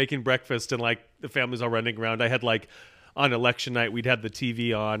kitchen making breakfast, and like the family's all running around. I had like, on election night, we'd had the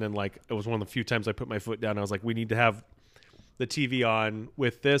TV on, and like it was one of the few times I put my foot down. I was like, we need to have the TV on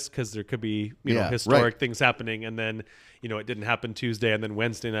with this, because there could be historic things happening. And then it didn't happen Tuesday, and then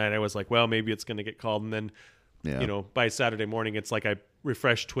Wednesday night I was like, well, maybe it's going to get called. And then by Saturday morning it's like I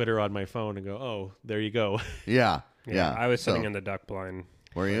refresh Twitter on my phone and go, oh, there you go. Yeah. I was sitting in the duck blind.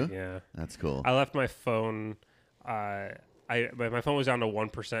 Were you? Yeah, that's cool. I left my phone my phone was down to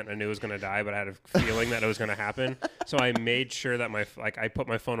 1%. I knew it was going to die, but I had a feeling that it was going to happen. So I made sure that I put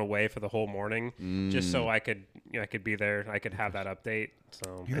my phone away for the whole morning, just so I could be there. I could have that update.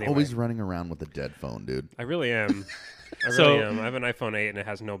 So you're always running around with a dead phone, dude. I really am. I have an iPhone 8 and it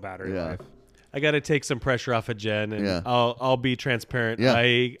has no battery life. I got to take some pressure off of Jen, and I'll be transparent. Yeah.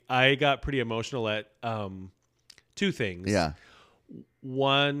 I got pretty emotional at two things. Yeah.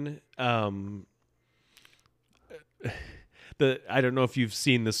 One, I don't know if you've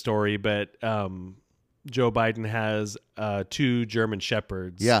seen the story, but Joe Biden has 2 German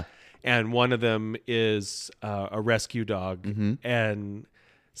Shepherds. Yeah. And one of them is a rescue dog. Mm-hmm. And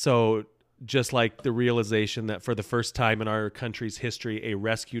so just like the realization that for the first time in our country's history, a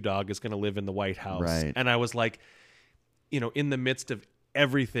rescue dog is going to live in the White House. Right. And I was like, in the midst of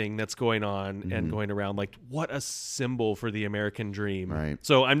everything that's going on and going around, like, what a symbol for the American dream. Right.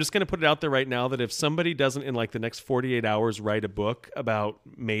 So I'm just going to put it out there right now that if somebody doesn't in like the next 48 hours write a book about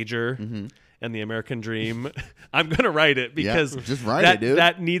Major and the American dream, I'm going to write it, because just write it, dude.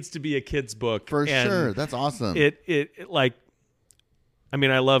 That needs to be a kid's book. For sure. That's awesome. It like, I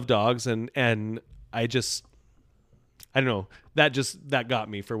mean, I love dogs, and I I don't know. That got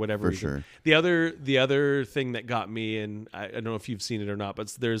me for whatever reason. Sure. The other thing that got me, and I don't know if you've seen it or not,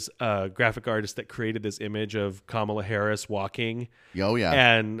 but there's a graphic artist that created this image of Kamala Harris walking. Oh yeah.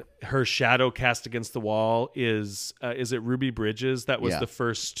 And her shadow cast against the wall is it Ruby Bridges? That was the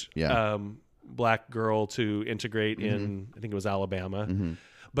first black girl to integrate in, I think it was Alabama.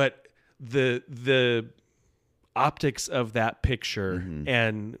 But the optics of that picture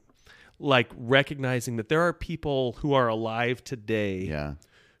and like recognizing that there are people who are alive today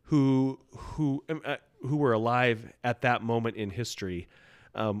who were alive at that moment in history.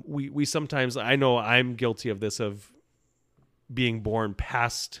 We sometimes, I know I'm guilty of this, of being born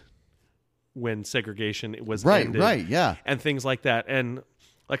past when segregation was ended, and things like that. And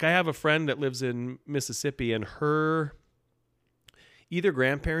like I have a friend that lives in Mississippi, and her either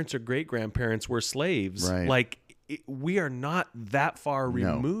grandparents or great grandparents were slaves. Right. Like we are not that far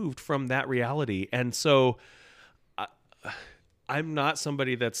removed from that reality. And so I'm not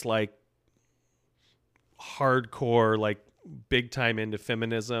somebody that's like hardcore, like big time into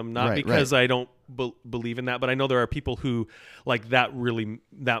feminism, not because I don't believe in that, but I know there are people who like that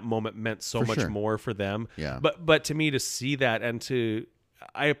moment meant so much more for them. Yeah. But to me, to see that and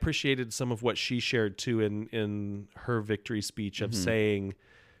I appreciated some of what she shared too in her victory speech of saying,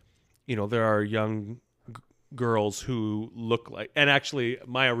 there are young girls who look like, and actually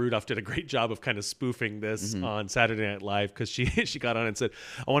Maya Rudolph did a great job of kind of spoofing this on Saturday Night Live, because she got on and said,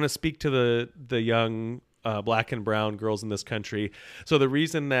 I want to speak to the young black and brown girls in this country. So the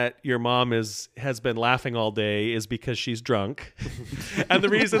reason that your mom has been laughing all day is because she's drunk. And the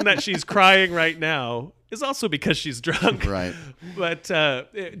reason that she's crying right now is also because she's drunk. Right. But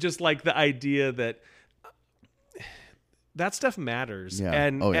just like the idea that stuff matters. Yeah.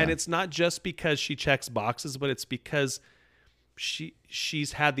 And it's not just because she checks boxes, but it's because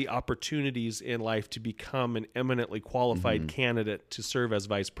she's had the opportunities in life to become an eminently qualified candidate to serve as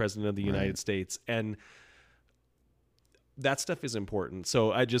vice president of the United States. And that stuff is important.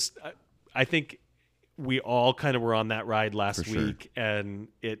 So I think we all kind of were on that ride last week, and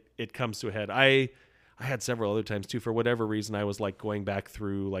it comes to a head. I had several other times too, for whatever reason. I was like going back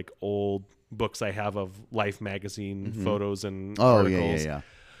through like old books I have of Life magazine photos and articles.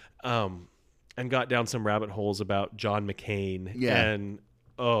 And got down some rabbit holes about John McCain and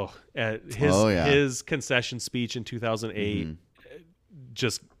his concession speech in 2008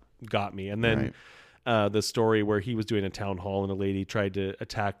 just got me. And then the story where he was doing a town hall and a lady tried to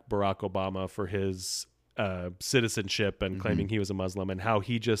attack Barack Obama for his citizenship and claiming he was a Muslim, and how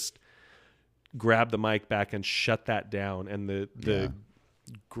he just grabbed the mic back and shut that down, and the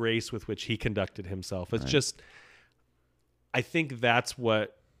grace with which he conducted himself. It's just, I think that's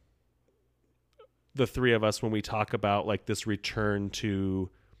what the three of us, when we talk about like this return to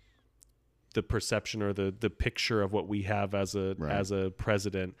the perception or the picture of what we have as a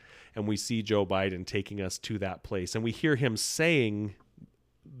president, and we see Joe Biden taking us to that place, and we hear him saying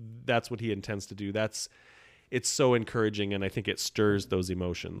that's what he intends to do. It's so encouraging, and I think it stirs those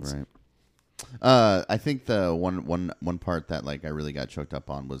emotions. Right. I think the one part that like I really got choked up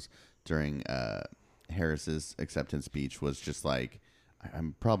on was during Harris's acceptance speech, was just like,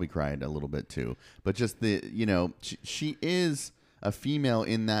 I'm probably cried a little bit too, but just she is a female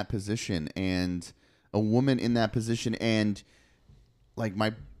in that position and a woman in that position, and like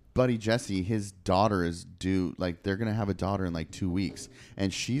my buddy Jesse, his daughter is due, like they're gonna have a daughter in like 2 weeks,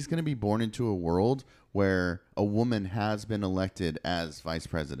 and she's gonna be born into a world where a woman has been elected as vice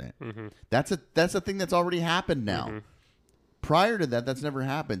president. That's a thing that's already happened now. Prior to that, that's never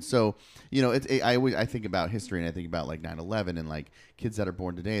happened. So, I think about history, and I think about like 9/11, and like kids that are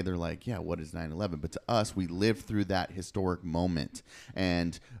born today, they're like, yeah, what is 9/11? But to us, we lived through that historic moment.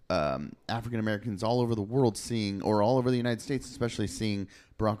 And African Americans all over the world all over the United States, especially seeing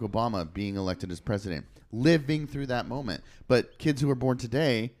Barack Obama being elected as president, living through that moment. But kids who are born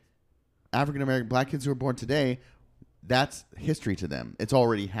today, African American black kids who are born today, that's history to them. It's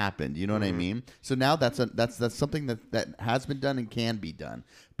already happened. You know what I mean? So now that's something that has been done and can be done.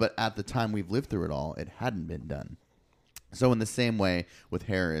 But at the time we've lived through it all, it hadn't been done. So in the same way with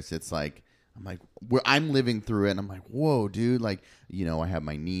Harris, it's like, I'm living through it, and I'm like, whoa, dude. Like, I have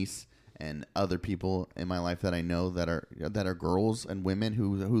my niece and other people in my life that I know that are girls and women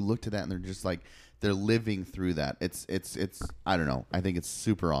who look to that, and they're just like, they're living through that. It's I don't know. I think it's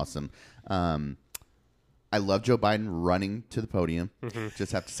super awesome. I love Joe Biden running to the podium.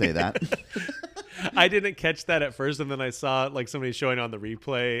 Just have to say that. I didn't catch that at first, and then I saw like somebody showing on the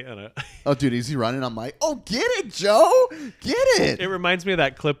replay. And oh, dude, is he running? I'm like, oh, get it, Joe, get it. It reminds me of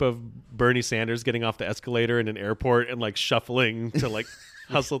that clip of Bernie Sanders getting off the escalator in an airport and like shuffling to like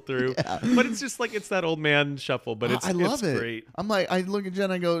hustle through. But it's just like it's that old man shuffle. But I love it. Great. I'm like, I look at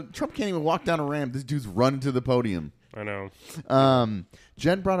Jen, I go, Trump can't even walk down a ramp. This dude's running to the podium. I know.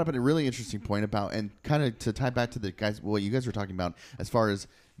 Jen brought up a really interesting point about, and kind of to tie back to the guys, what you guys were talking about, as far as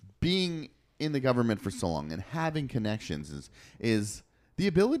being in the government for so long and having connections is the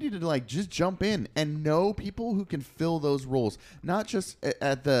ability to like just jump in and know people who can fill those roles, not just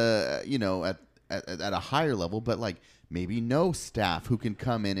at the at a higher level, but like maybe know staff who can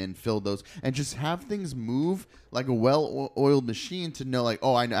come in and fill those and just have things move like a well-oiled machine to know like,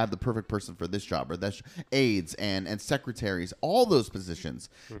 oh, I have the perfect person for this job, or that's aides and secretaries, all those positions.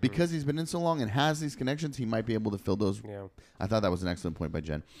 Because he's been in so long and has these connections, he might be able to fill those. Yeah. I thought that was an excellent point by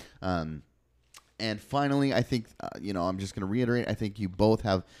Jen. And finally, I think, I'm just going to reiterate, I think you both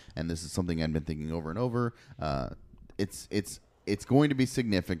have, and this is something I've been thinking over and over, it's going to be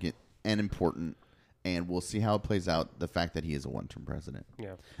significant and important, and we'll see how it plays out, the fact that he is a one-term president.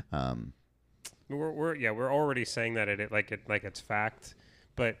 Yeah. We're already saying that it's fact,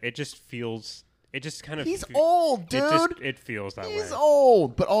 but it just feels, it just kind of... He's old, dude! It feels that way. He's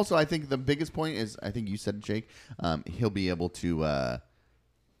old! But also, I think the biggest point is, I think you said it, Jake, he'll be able to...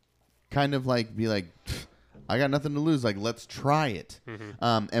 kind of like be like, I got nothing to lose. Like, let's try it.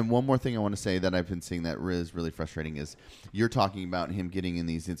 And one more thing I want to say that I've been seeing that is really frustrating is you're talking about him getting in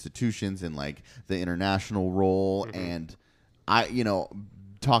these institutions and like the international role. And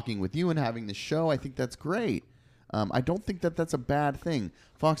talking with you and having the show, I think that's great. I don't think that that's a bad thing.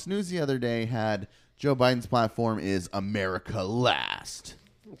 Fox News the other day had Joe Biden's platform is America Last.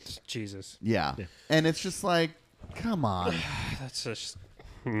 Jesus. Yeah. And it's just like, come on. That's just...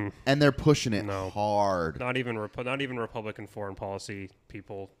 And they're pushing it hard. Not even Republican foreign policy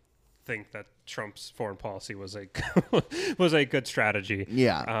people think that Trump's foreign policy was a was a good strategy.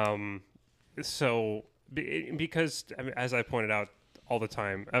 Yeah. Because I mean, as I pointed out all the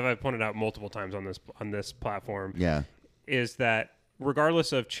time, as I pointed out multiple times on this platform, is that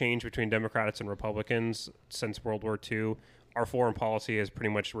regardless of change between Democrats and Republicans since World War II, our foreign policy has pretty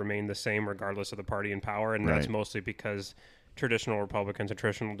much remained the same regardless of the party in power, and that's mostly because traditional Republicans and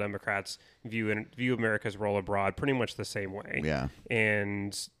traditional Democrats view America's role abroad pretty much the same way. Yeah.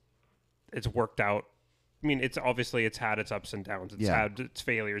 And it's worked out. I mean, it's had its ups and downs. It's had its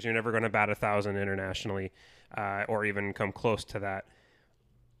failures. You're never going to bat 1,000 internationally, or even come close to that.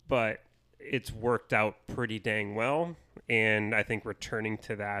 But it's worked out pretty dang well. And I think returning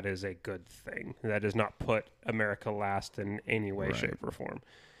to that is a good thing. That does not put America last in any way, shape, or form.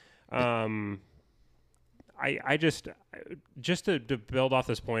 I just to build off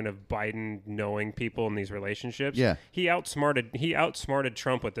this point of Biden knowing people in these relationships. Yeah. He outsmarted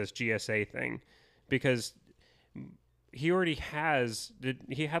Trump with this GSA thing, because he already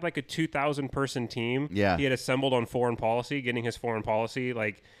he had like a 2,000 person team. Yeah. He had assembled on foreign policy, getting his foreign policy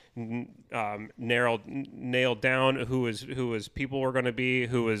nailed down who his people were going to be,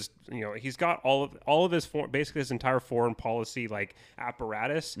 he's got all of his basically his entire foreign policy like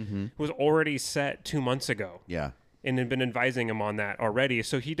apparatus was already set 2 months ago. Yeah. And had been advising him on that already.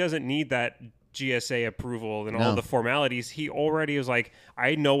 So he doesn't need that GSA approval and all the formalities. He already was like,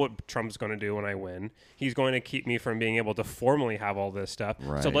 I know what Trump's going to do when I win. He's going to keep me from being able to formally have all this stuff.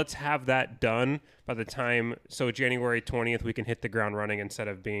 Right. So let's have that done by the time. So January 20th, we can hit the ground running instead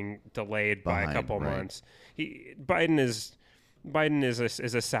of being delayed by a couple of months. Biden is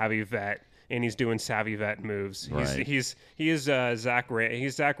a savvy vet. And he's doing savvy vet moves. He's Zach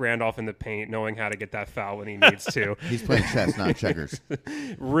Randolph in the paint, knowing how to get that foul when he needs to. He's playing chess, not checkers.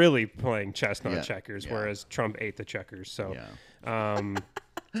 Really playing chess, not checkers. Yeah. Whereas Trump ate the checkers. So, I'm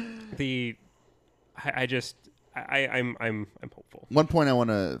hopeful. One point I want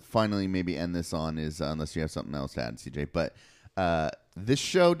to finally maybe end this on is, unless you have something else to add, CJ, but this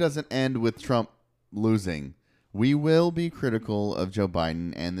show doesn't end with Trump losing. We will be critical of Joe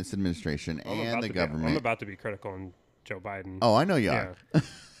Biden and this administration and the government. I'm about to be critical on Joe Biden. Oh, I know you are.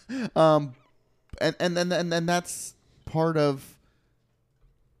 And that's part of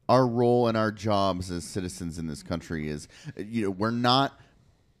our role and our jobs as citizens in this country is, we're not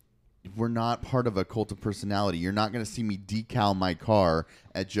part of a cult of personality. You're not going to see me decal my car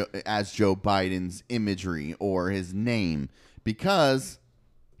as Joe Biden's imagery or his name, because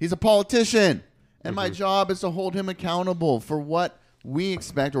he's a politician. And my job is to hold him accountable for what we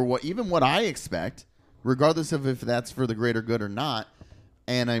expect, or what I expect, regardless of if that's for the greater good or not.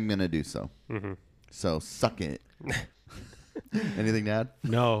 And I'm going to do so. So suck it. Anything to add?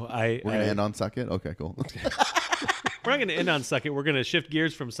 No, we're going to end on suck it? Okay, cool. We're not going to end on suck it. We're going to shift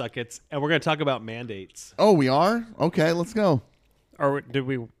gears from suck it's, and we're going to talk about mandates. Oh, we are? Okay, let's go. do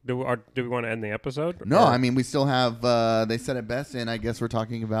we want to end the episode? No, I mean we still have. They said it best, and I guess we're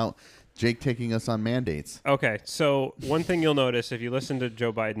talking about Jake taking us on mandates. Okay, so one thing you'll notice if you listen to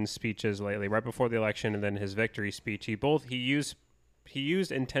Joe Biden's speeches lately, right before the election and then his victory speech, he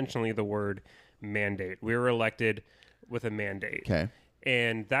used intentionally the word mandate. We were elected with a mandate. Okay.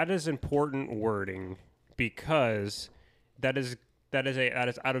 And that is important wording because that is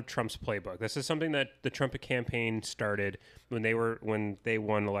out of Trump's playbook. This is something that the Trump campaign started when they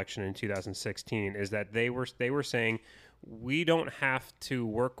won election in 2016. Is that they were saying we don't have to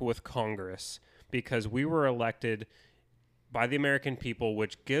work with Congress because we were elected by the American people,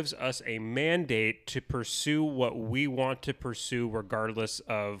 which gives us a mandate to pursue what we want to pursue regardless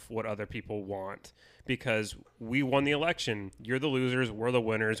of what other people want. Because we won the election. You're the losers. We're the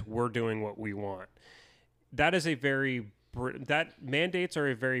winners. We're doing what we want. That is mandates are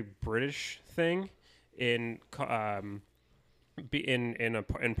a very British thing in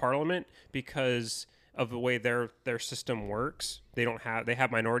Parliament because of the way their system works. They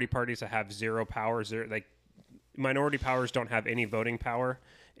have minority parties that have zero power. Minority powers don't have any voting power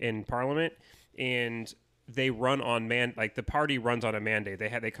in Parliament, and they run on the party runs on a mandate.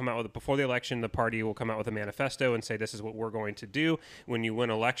 They come out with before the election. The party will come out with a manifesto and say this is what we're going to do. When you win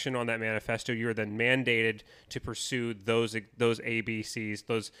election on that manifesto, you're then mandated to pursue those ABCs,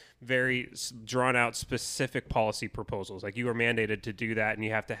 those very drawn out specific policy proposals. Like you are mandated to do that, and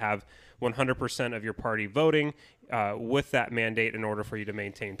you have to have 100% of your party voting with that mandate in order for you to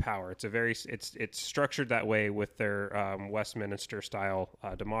maintain power. It's structured that way with their Westminster style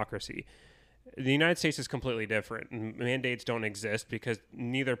democracy. The United States is completely different. Mandates don't exist because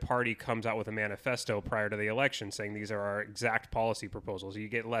neither party comes out with a manifesto prior to the election saying these are our exact policy proposals. You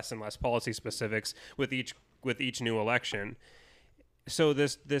get less and less policy specifics with each new election. So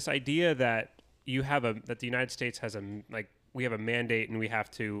this idea that that the United States has we have a mandate and we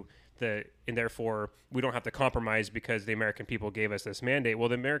have to and therefore we don't have to compromise because the American people gave us this mandate. Well,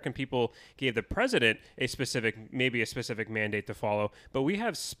 the American people gave the president a specific mandate to follow, but we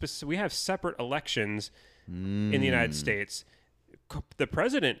have separate elections in the United States. The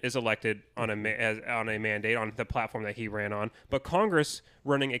president is elected on a mandate on the platform that he ran on, but Congress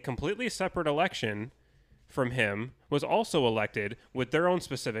running a completely separate election from him was also elected with their own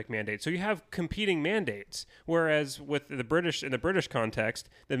specific mandate. So you have competing mandates. Whereas with in the British context,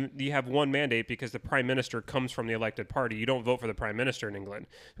 then you have one mandate because the prime minister comes from the elected party. You don't vote for the prime minister in England.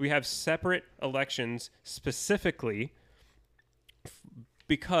 We have separate elections specifically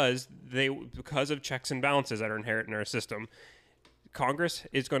because of checks and balances that are inherent in our system. Congress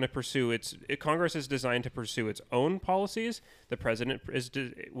is going to pursue Congress is designed to pursue its own policies. The president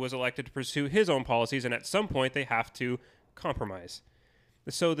was elected to pursue his own policies, and at some point they have to compromise.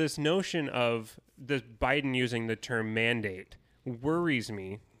 So this notion of the Biden using the term mandate worries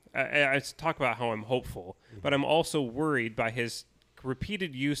me. I talk about how I'm hopeful, but I'm also worried by his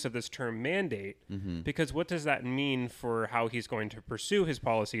repeated use of this term mandate, because what does that mean for how he's going to pursue his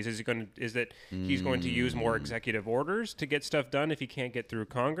policies? He's going to use more executive orders to get stuff done if he can't get through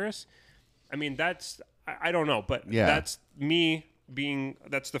Congress? I mean, I don't know, but that's the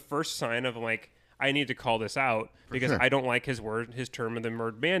first sign of I need to call this out because I don't like his term of the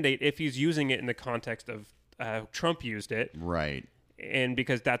word mandate if he's using it in the context of Trump used it. Right. And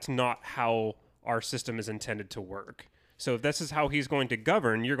because that's not how our system is intended to work. So if this is how he's going to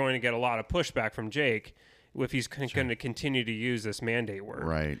govern, you're going to get a lot of pushback from Jake if he's going to continue to use this mandate word.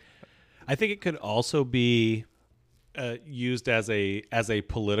 Right. I think it could also be used as a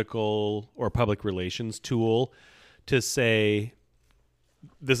political or public relations tool to say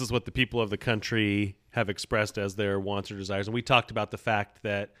this is what the people of the country have expressed as their wants or desires. And we talked about the fact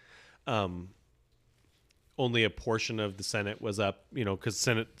that only a portion of the Senate was up, because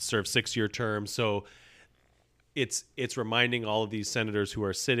Senate served 6-year terms. So it's reminding all of these senators who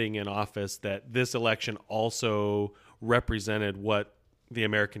are sitting in office that this election also represented what the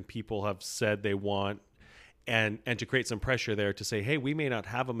American people have said they want, and to create some pressure there to say, hey, we may not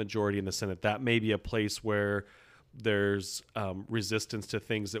have a majority in the Senate. That may be a place where there's resistance to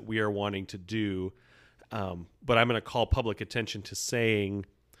things that we are wanting to do. But I'm going to call public attention to saying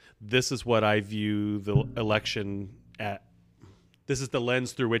this is what I view the election at. This is the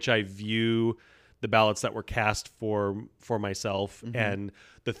lens through which I view the ballots that were cast for myself and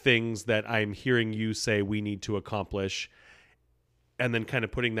the things that I'm hearing you say we need to accomplish, and then kind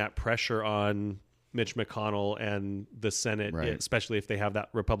of putting that pressure on Mitch McConnell and the Senate, especially if they have that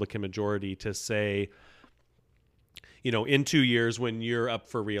Republican majority, to say, in 2 years when you're up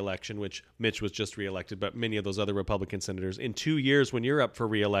for re-election, which Mitch was just re-elected, but many of those other Republican senators, in 2 years when you're up for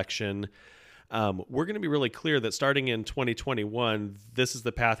re-election, we're going to be really clear that starting in 2021, this is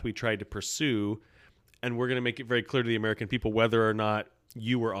the path we tried to pursue, and we're going to make it very clear to the American people whether or not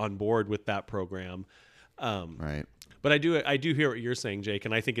you were on board with that program. Right. But I do hear what you're saying, Jake,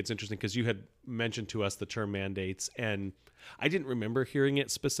 and I think it's interesting because you had mentioned to us the term mandates, and I didn't remember hearing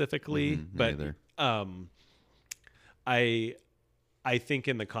it specifically, but I think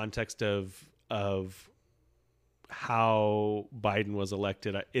in the context of how Biden was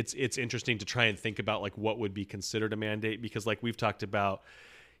elected, it's interesting to try and think about like what would be considered a mandate, because like we've talked about,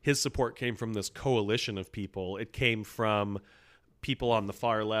 his support came from this coalition of people. It came from people on the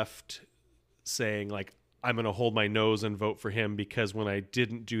far left saying like, I'm going to hold my nose and vote for him because when I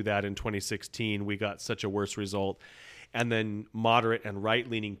didn't do that in 2016, we got such a worse result. And then moderate and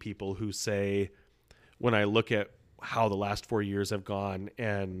right-leaning people who say, when I look at how the last 4 years have gone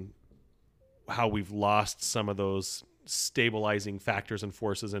and how we've lost some of those stabilizing factors and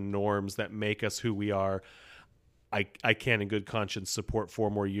forces and norms that make us who we are, I can in good conscience support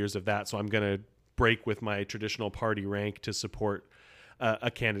 4 more years of that. So I'm going to break with my traditional party rank to support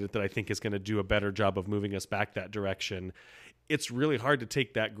a candidate that I think is going to do a better job of moving us back that direction. It's really hard to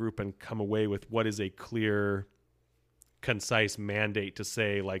take that group and come away with what is a clear, concise mandate to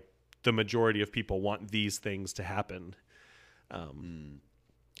say, like, the majority of people want these things to happen.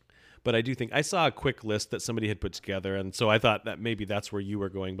 But I do think I saw a quick list that somebody had put together, and so I thought that maybe that's where you were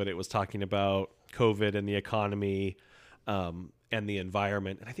going, but it was talking about COVID and the economy and the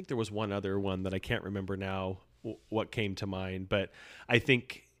environment. And I think there was one other one that I can't remember now what came to mind. But I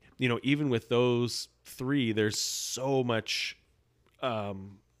think, you know, even with those 3, there's so much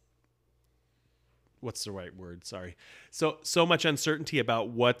what's the right word? Sorry. So much uncertainty about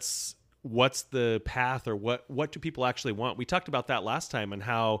what's the path, or what do people actually want. We talked about that last time, and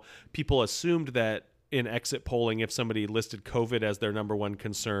how people assumed that in exit polling, if somebody listed COVID as their number one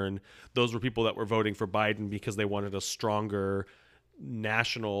concern, those were people that were voting for Biden because they wanted a stronger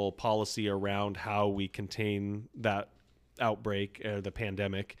national policy around how we contain that outbreak, the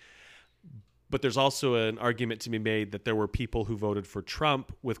pandemic. But there's also an argument to be made that there were people who voted for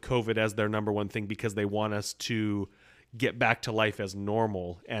Trump with COVID as their number one thing because they want us to get back to life as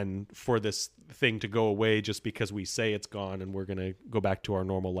normal, and for this thing to go away just because we say it's gone and we're going to go back to our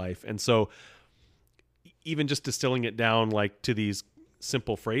normal life. And so even just distilling it down like to these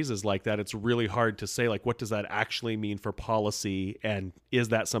simple phrases like that, it's really hard to say, like, what does that actually mean for policy? And is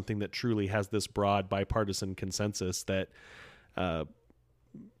that something that truly has this broad bipartisan consensus that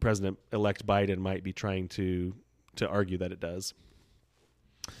President-elect Biden might be trying to argue that it does?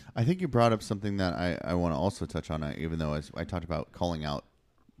 I think you brought up something that I want to also touch on, even though I talked about calling out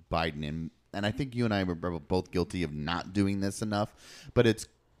Biden, and I think you and I were both guilty of not doing this enough, but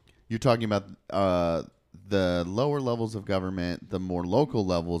you're talking about the lower levels of government, the more local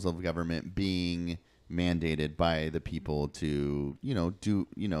levels of government being mandated by the people to,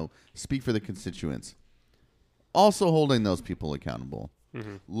 speak for the constituents. Also holding those people accountable.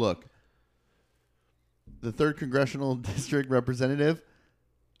 Mm-hmm. Look, the 3rd Congressional District Representative,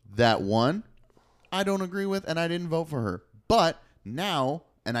 that one, I don't agree with, and I didn't vote for her. But now,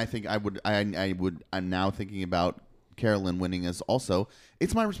 and I think I'm now thinking about Carolyn winning as also,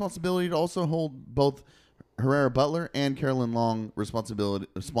 it's my responsibility to also hold both Herrera Beutler and Carolyn Long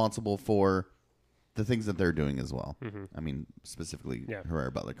responsible for the things that they're doing as well. Mm-hmm. I mean, specifically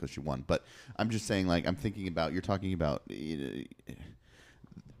Herrera Beutler because she won. But I'm just saying, like, I'm thinking about, you're talking about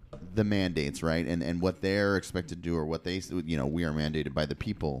the mandates, right? And what they're expected to do, or what they, we are mandated by the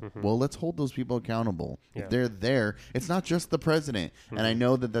people. Mm-hmm. Well, let's hold those people accountable. Yeah. If they're there, it's not just the president. Mm-hmm. And I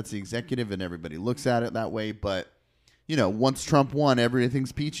know that that's the executive and everybody looks at it that way, but once Trump won,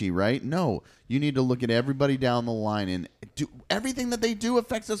 everything's peachy, right? No, you need to look at everybody down the line, and everything that they do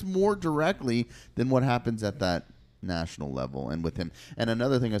affects us more directly than what happens at that national level. And with him, and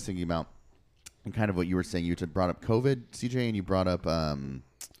another thing I was thinking about, and kind of what you were saying, you brought up COVID, CJ, and you brought up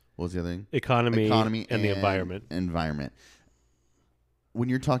what was the other thing? Economy and the environment. When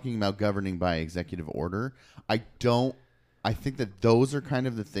you're talking about governing by executive order, I think that those are kind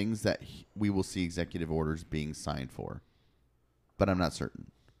of the things that we will see executive orders being signed for. But I'm not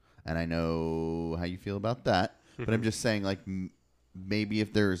certain. And I know how you feel about that. Mm-hmm. But I'm just saying, like, maybe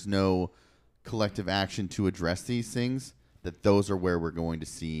if there's no collective action to address these things, that those are where we're going to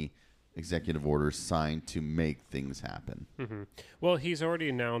see executive orders signed to make things happen. Mm-hmm. Well, he's already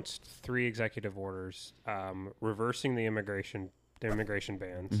announced 3 executive orders reversing the immigration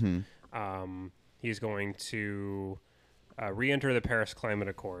bans. Mm-hmm. He's going to re-enter the Paris Climate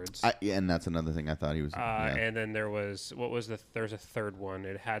Accords. And that's another thing I thought he was. And then there's a third one.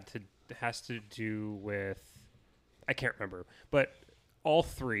 It has to do with, I can't remember, but all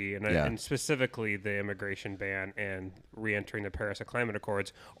three, Yeah. and specifically the immigration ban and re-entering the Paris Climate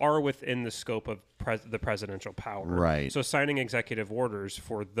Accords, are within the scope of the presidential power. Right. So signing executive orders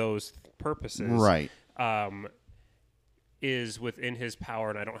for those purposes, Right. is within his power,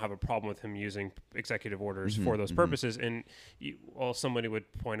 and I don't have a problem with him using executive orders Mm-hmm, for those purposes. And somebody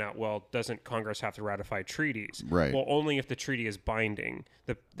would point out, well, doesn't Congress have to ratify treaties? Right. Well, only if the treaty is binding.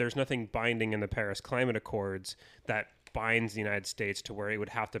 There's nothing binding in the Paris Climate Accords that binds the United States to where it would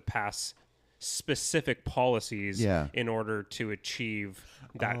have to pass specific policies Yeah. in order to achieve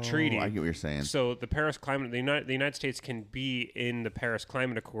that treaty. I get what you're saying. So the Paris Climate, the United States can be in the Paris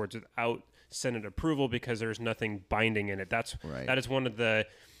Climate Accords without Senate approval because there's nothing binding in it. Right. That is one of the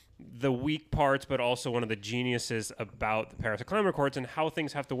weak parts, but also one of the geniuses about the Paris Climate Accords and how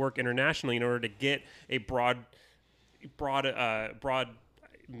things have to work internationally in order to get a broad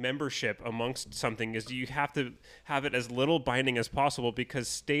membership amongst something. Is you have to have it as little binding as possible because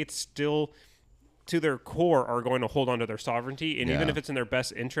states still, to their core, are going to hold on to their sovereignty, and even Yeah. if it's in their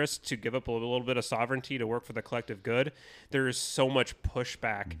best interest to give up a little bit of sovereignty to work for the collective good, there is so much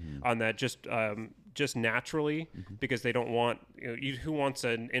pushback on that just naturally because they don't want who wants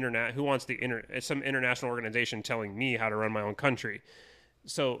some international organization telling me how to run my own country.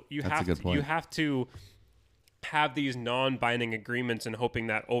 So you That's a have good to, point. you have to have these non-binding agreements and hoping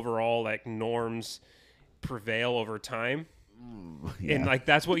that overall norms prevail over time. And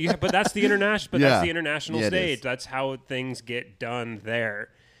that's what you have, but that's the international, that's the international Yeah, it stage. is. That's how things get done there.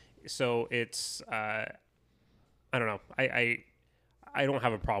 So it's, I don't know. I don't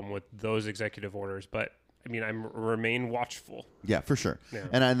have a problem with those executive orders, but I mean, remain watchful. Yeah, for sure. Yeah.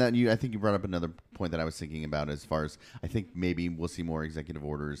 And I think you brought up another point that I was thinking about as far as I think maybe we'll see more executive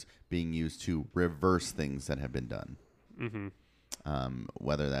orders being used to reverse things that have been done. Mm-hmm.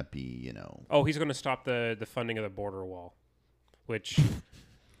 Whether that be, Oh, he's going to stop the funding of the border wall, which,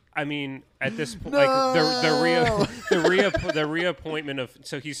 I mean, at this point, the reappointment of,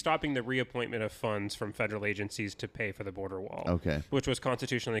 so he's stopping the reappointment of funds from federal agencies to pay for the border wall. Okay. Which was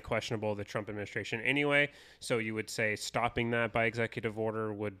constitutionally questionable, the Trump administration anyway. So you would say stopping that by executive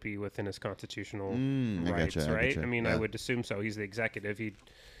order would be within his constitutional rights, right? I mean, I would assume so. He's the executive. He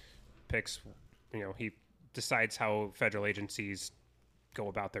picks, he decides how federal agencies go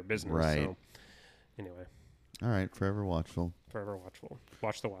about their business. Right. So anyway. All right, forever watchful. Forever watchful.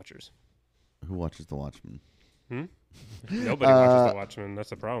 Watch the Watchers. Who watches The Watchmen? Nobody watches The Watchmen. That's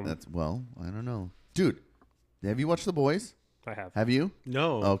the problem. I don't know. Dude, have you watched The Boys? I have. Have you?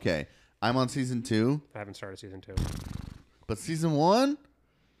 No. Okay. I'm on season 2, I haven't started season 2. but season 1?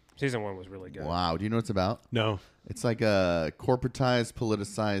 Season 1 was really good. Wow. Do you know what it's about? No. It's like corporatized,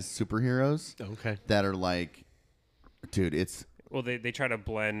 politicized superheroes Okay. that are like, dude, it's Well, they try to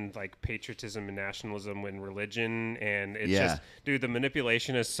blend patriotism and nationalism and religion, and it's Yeah. just, dude, the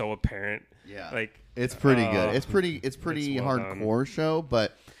manipulation is so apparent. Yeah. It's pretty good. It's pretty it's well done. hardcore show,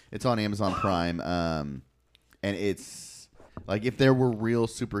 but it's on Amazon Prime. And it's like if there were real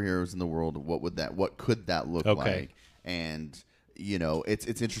superheroes in the world, what could that look Okay. like? And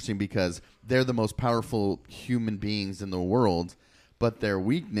it's interesting because they're the most powerful human beings in the world, but their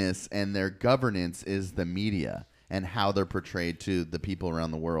weakness and their governance is the media and how they're portrayed to the people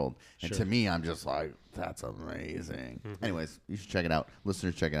around the world. And to me, I'm just like, that's amazing. Anyways, you should check it out.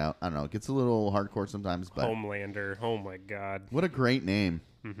 Listeners, check it out. I don't know. It gets a little hardcore sometimes, but Homelander. Oh, my God. what a great name.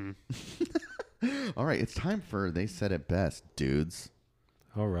 All right, it's time for They Said It Best, dudes.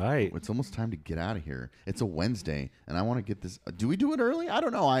 All right. It's almost time to get out of here. It's a Wednesday, and I want to get this. Do we do it early? I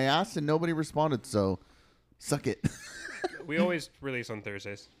don't know. I asked, and nobody responded, so suck it. We always release on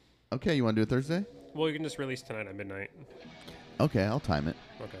Thursdays. Okay, you want to do it Thursday? Well, you can just release tonight at midnight. Okay, I'll time it.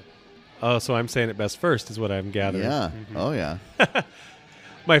 Okay. Oh, so I'm saying it best first is what I'm gathering. Yeah. Oh, yeah.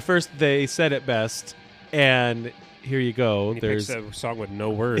 My first, They Said It Best, and here you go. He There's picks a song with no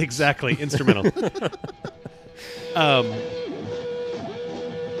words. exactly instrumental.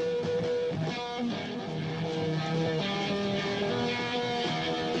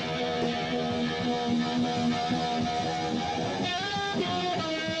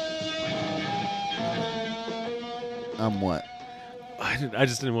 What? I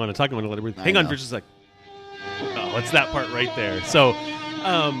just didn't want to talk. I want to let it breathe. I Hang on know. for just a sec. Oh, it's that part right there. So,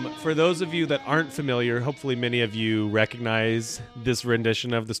 for those of you that aren't familiar, hopefully many of you recognize this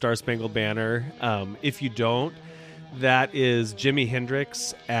rendition of the Star Spangled Banner. If you don't, that is Jimi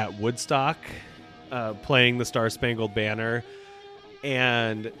Hendrix at Woodstock playing the Star Spangled Banner.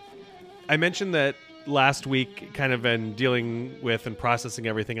 And I mentioned that last week, kind of in dealing with and processing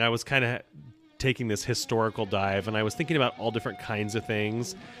everything, I was kind of taking this historical dive, and I was thinking about all different kinds of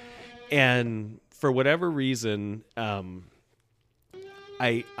things. And for whatever reason,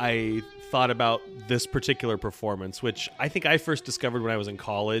 I thought about this particular performance, which I think I first discovered when I was in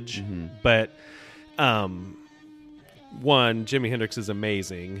college. But one, Jimi Hendrix is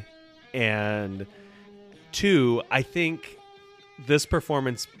amazing, and two, I think this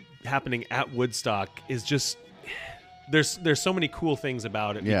performance happening at Woodstock is just there's so many cool things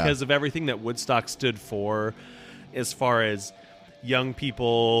about it because of everything that Woodstock stood for, as far as young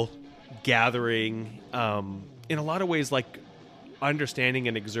people gathering, in a lot of ways, like understanding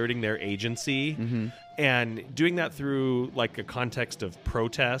and exerting their agency, and doing that through like a context of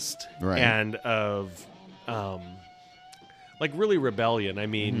protest and of like really rebellion. I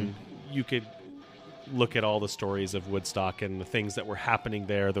mean, you could look at all the stories of Woodstock and the things that were happening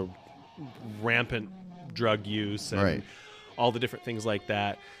there, the rampant drug use and all the different things like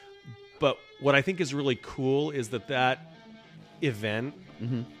that. But what I think is really cool is that event,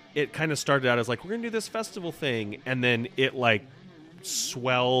 it kind of started out as like, we're gonna do this festival thing, and then it like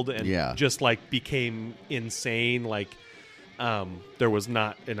swelled and just like became insane. Like there was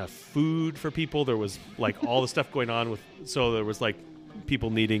not enough food for people. There was like all the stuff going on so there was like people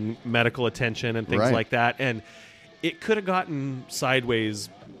needing medical attention and things like that, and it could have gotten sideways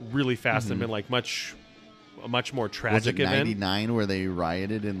really fast and been like a much more tragic event. 99 where they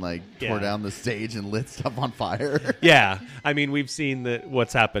rioted and like tore down the stage and lit stuff on fire? Yeah, I mean, we've seen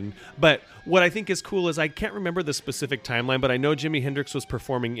what's happened. But what I think is cool is I can't remember the specific timeline, but I know Jimi Hendrix was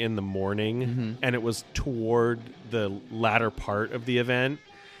performing in the morning, and it was toward the latter part of the event.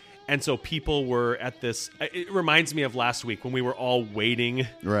 And so people were at this. It reminds me of last week when we were all waiting,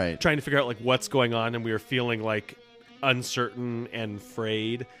 trying to figure out like what's going on, and we were feeling like uncertain and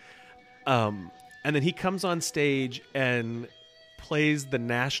afraid. And then he comes on stage and plays the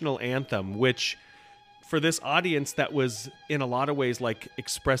national anthem, which for this audience that was in a lot of ways like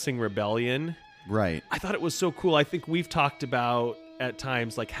expressing rebellion. Right. I thought it was so cool. I think we've talked about at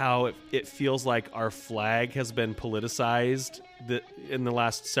times like how it feels like our flag has been politicized in the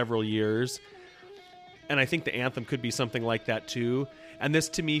last several years. And I think the anthem could be something like that too. And this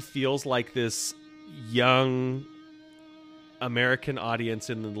to me feels like this young American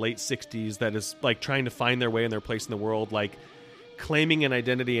audience in the late 60s that is like trying to find their way and their place in the world, like claiming an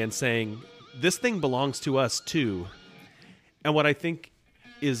identity and saying, this thing belongs to us too. And what I think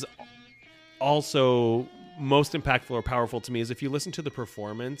is also most impactful or powerful to me is if you listen to the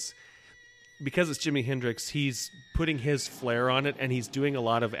performance, because it's Jimi Hendrix, he's putting his flair on it and he's doing a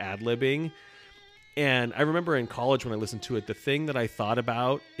lot of ad-libbing. And I remember in college when I listened to it, the thing that I thought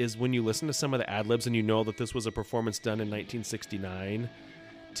about is when you listen to some of the ad-libs and you know that this was a performance done in 1969,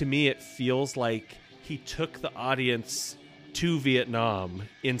 to me it feels like he took the audience to Vietnam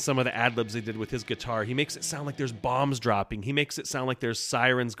in some of the ad-libs they did with his guitar. He makes it sound like there's bombs dropping. He makes it sound like there's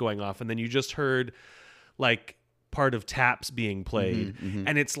sirens going off. And then you just heard like part of taps being played.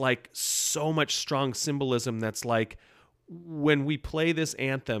 And it's like so much strong symbolism that's like, when we play this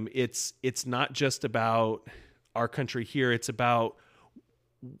anthem, it's not just about our country here. It's about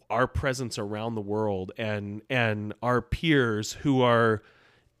our presence around the world and our peers who are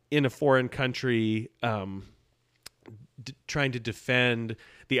in a foreign country trying to defend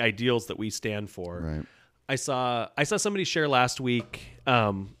the ideals that we stand for. Right. I saw somebody share last week,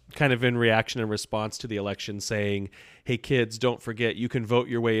 kind of in reaction and response to the election, saying, "Hey kids, don't forget you can vote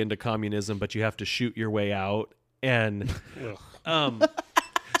your way into communism, but you have to shoot your way out." And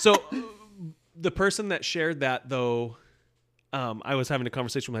so the person that shared that, though, I was having a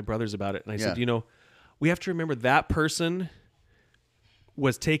conversation with my brothers about it, and I said, we have to remember that person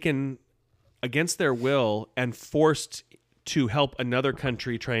was taken against their will and forced to help another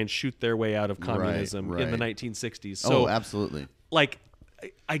country try and shoot their way out of communism in the 1960s. So, absolutely. Like,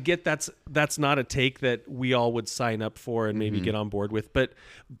 I get that's not a take that we all would sign up for and maybe get on board with, but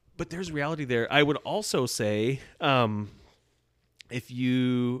there's reality there. I would also say, if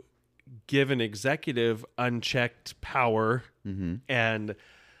you give an executive unchecked power and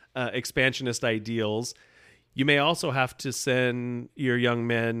expansionist ideals, you may also have to send your young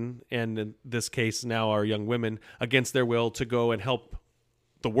men, and in this case now our young women, against their will to go and help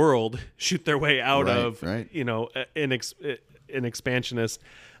the world shoot their way out of an expansionist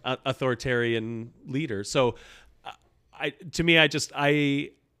authoritarian leader. So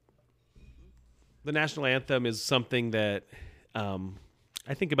the national anthem is something that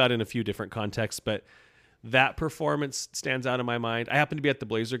I think about in a few different contexts, but that performance stands out in my mind. I happened to be at the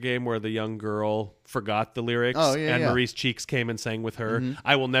Blazer game where the young girl forgot the lyrics, and Maurice Cheeks came and sang with her.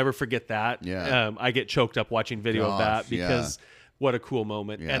 I will never forget that. I get choked up watching video of that because what a cool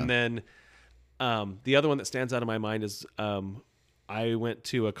moment. And then the other one that stands out in my mind is I went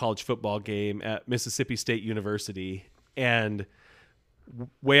to a college football game at Mississippi State University, and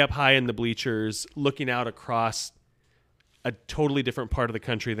way up high in the bleachers, looking out across a totally different part of the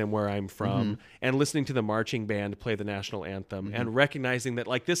country than where I'm from, and listening to the marching band play the national anthem, and recognizing that,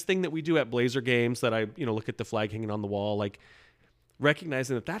 like, this thing that we do at Blazer games, that I, look at the flag hanging on the wall, like,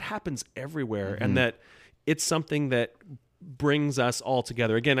 recognizing that happens everywhere, and that it's something that brings us all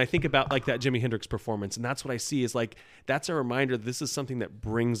together. Again, I think about like that Jimi Hendrix performance, and that's what I see is like, that's a reminder that this is something that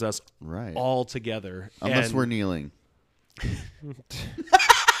brings us all together. Unless we're kneeling.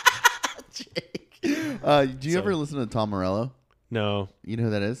 Do you ever listen to Tom Morello? No. You know who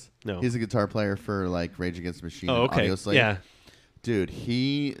that is? No. He's a guitar player for like Rage Against the Machine and okay. Audioslave. Yeah. Dude,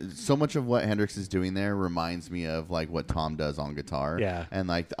 so much of what Hendrix is doing there reminds me of like what Tom does on guitar. Yeah. And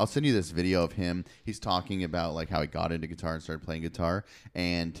like, I'll send you this video of him. He's talking about like how he got into guitar and started playing guitar.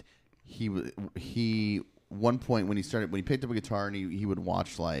 And he one point when he picked up a guitar, and he would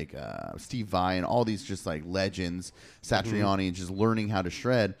watch like Steve Vai and all these just like legends, Satriani, and just learning how to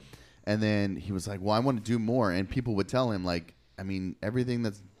shred. And then he was like, well, I want to do more. And people would tell him like, I mean, everything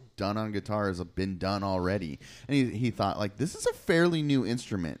that's done on guitar has been done already. And he thought like, this is a fairly new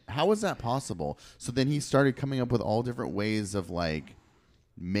instrument. How is that possible? So then he started coming up with all different ways of like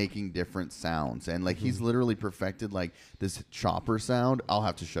making different sounds. And like, he's literally perfected like this chopper sound. I'll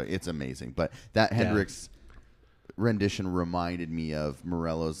have to show you. It's amazing. But that Hendrix rendition reminded me of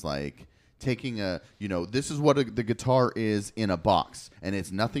Morello's like, taking this is what the guitar is in a box, and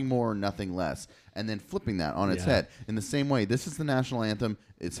it's nothing more, nothing less, and then flipping that on its head. In the same way, this is the national anthem.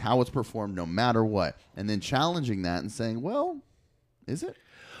 It's how it's performed no matter what. And then challenging that and saying, well, is it?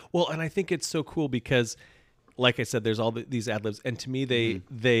 Well, and I think it's so cool because, like I said, there's all these ad-libs, and to me,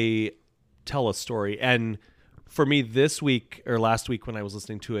 they tell a story. And for me, this week or last week when I was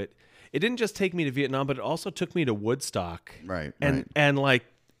listening to it, it didn't just take me to Vietnam, but it also took me to Woodstock. Right. And like,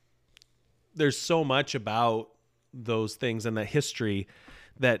 there's so much about those things and the history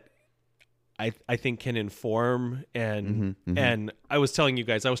that I think can inform and I was telling you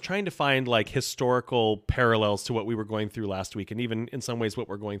guys, I was trying to find like historical parallels to what we were going through last week, and even in some ways what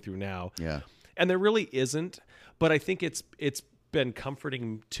we're going through now. Yeah. And there really isn't, but I think it's been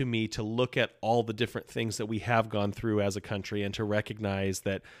comforting to me to look at all the different things that we have gone through as a country, and to recognize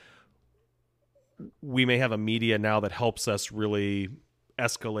that we may have a media now that helps us really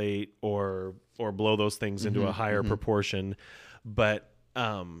escalate or blow those things into a higher proportion, but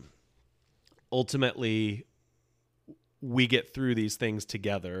ultimately we get through these things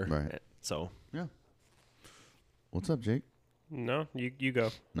together. Right. So yeah. What's up, Jake? No, you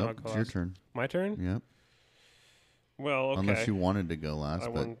go. Nope, it's your turn. My turn? Yep. Well, okay. Unless you wanted to go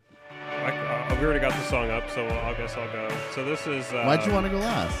last, but we already got the song up, so I guess I'll go. So this is. Why'd you want to go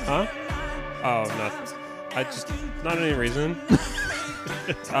last? Huh? Oh, nothing. Not any reason.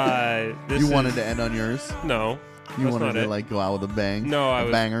 You wanted to end on yours? No. You wanted to like go out with a bang? No, I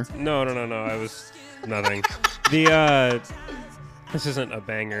was banger. No. I was nothing. This isn't a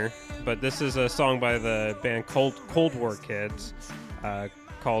banger, but this is a song by the band Cold War Kids,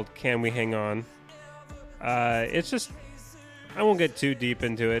 called "Can We Hang On." It's just, I won't get too deep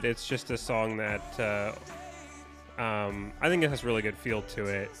into it. It's just a song that I think it has a really good feel to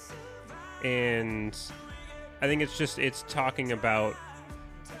it, and I think it's talking about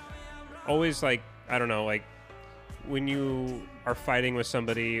always like, I don't know, like when you are fighting with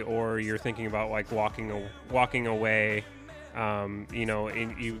somebody or you're thinking about like walking away,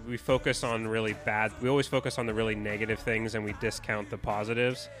 we focus on really bad. We always focus on the really negative things and we discount the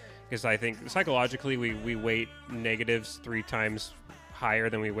positives, because I think psychologically we weight negatives 3 times higher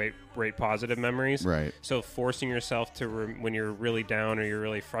than we rate positive memories. Right. So forcing yourself to when you're really down or you're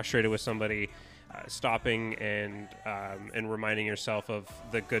really frustrated with somebody, stopping and reminding yourself of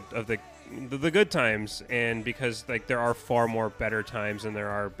the good times, and because like there are far more better times than there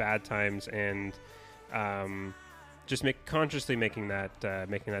are bad times, and just consciously making that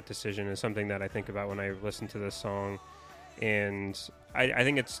decision is something that I think about when I listen to this song. And I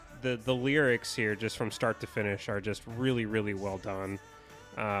think it's the lyrics here, just from start to finish, are just really, really well done.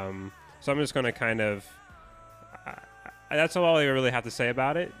 So I'm just going to kind of that's all I really have to say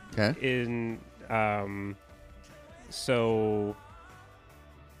about it. Okay. So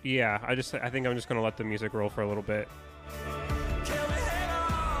yeah, I think I'm just going to let the music roll for a little bit.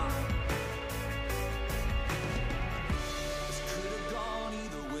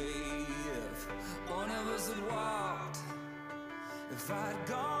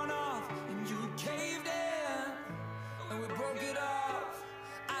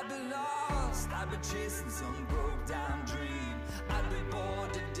 Chasing some broke down dream, I'd be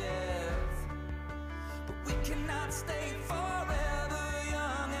bored to death, but we cannot stay forever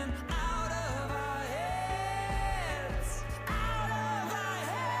young and out of our heads, out of our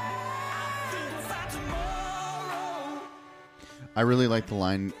I really like the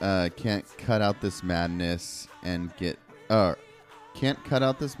line, can't cut out this madness and get back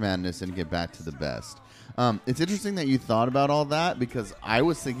to the best. It's interesting that you thought about all that because I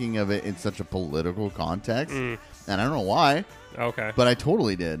was thinking of it in such a political context, and I don't know why, Okay. but I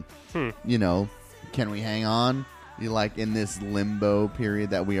totally did. You know, can we hang on? You like in this limbo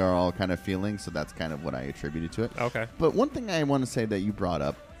period that we are all kind of feeling, so that's kind of what I attributed to it. Okay. But one thing I want to say that you brought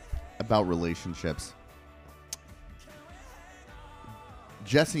up about relationships,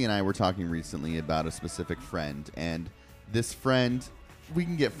 Jesse and I were talking recently about a specific friend, and this friend we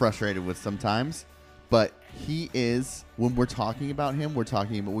can get frustrated with sometimes, but he is, when we're talking about him, we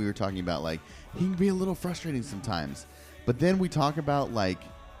were talking about like he can be a little frustrating sometimes, but then we talk about like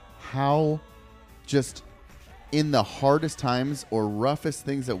how just in the hardest times or roughest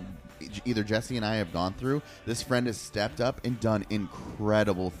things that either Jesse and I have gone through, this friend has stepped up and done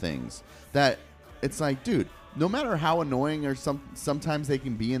incredible things that it's like, dude, no matter how annoying or sometimes they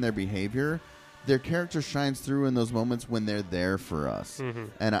can be in their behavior, their character shines through in those moments when they're there for us.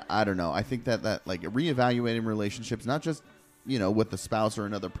 And I don't know. I think that like reevaluating relationships, not just, you know, with the spouse or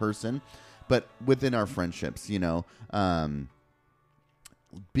another person, but within our friendships, you know, trying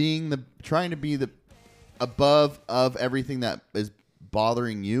to be the above of everything that is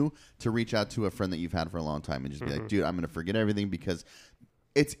bothering you, to reach out to a friend that you've had for a long time and just be like, dude, I'm going to forget everything, because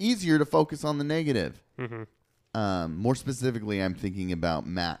it's easier to focus on the negative. More specifically, I'm thinking about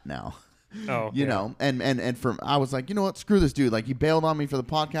Matt now. You know, and I was like, you know what, screw this dude. Like, he bailed on me for the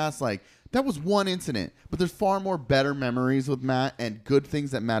podcast. Like, that was one incident, but there's far more better memories with Matt and good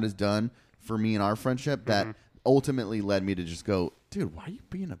things that Matt has done for me in our friendship that ultimately led me to just go, dude, why are you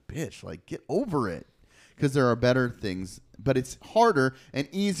being a bitch? Like, get over it. Because there are better things, but it's harder and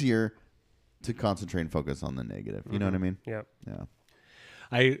easier to concentrate and focus on the negative. You know what I mean? Yep. Yeah.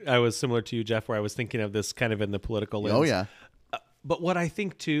 I was similar to you, Jeff, where I was thinking of this kind of in the political lens. Oh, yeah. But what I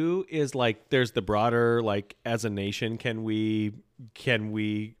think too is like there's the broader, like, as a nation, can we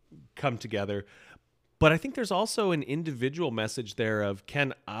come together? But I think there's also an individual message there of,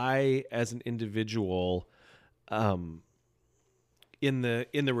 can I as an individual in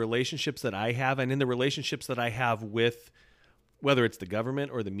the relationships that I have and in the relationships that I have with, whether it's the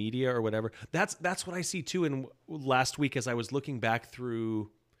government or the media or whatever, that's what I see too. And last week, as I was looking back through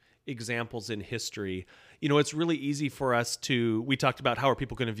examples in history, you know, it's really easy for us to, we talked about how are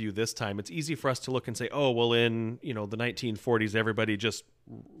people going to view this time. It's easy for us to look and say, oh, well, in, you know, the 1940s, everybody just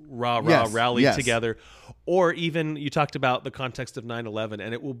rallied together. Or even you talked about the context of 9/11,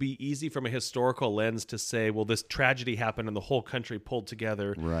 and it will be easy from a historical lens to say, well, this tragedy happened and the whole country pulled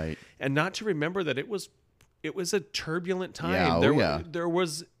together. Right. And not to remember that it was a turbulent time. Yeah, there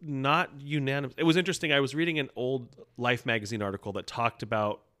was not unanimous. It was interesting. I was reading an old Life magazine article that talked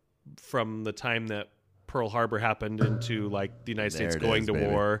about from the time that Pearl Harbor happened into like the United States going to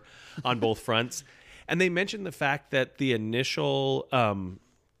war on both fronts. And they mentioned the fact that the initial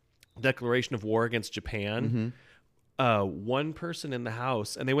declaration of war against Japan, one person in the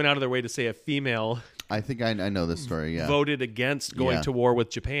House, and they went out of their way to say a female, I think I know this story, voted against going to war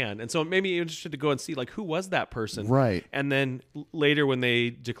with Japan. And so it made me interested to go and see, like, who was that person? Right. And then later when they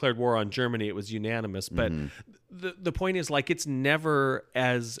declared war on Germany, it was unanimous. But the point is, like, it's never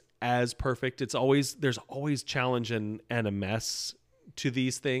as perfect. There's always challenge and a mess to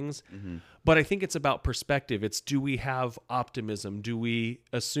these things. But I think it's about perspective. It's, do we have optimism? Do we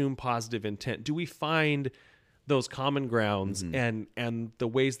assume positive intent? Do we find those common grounds and the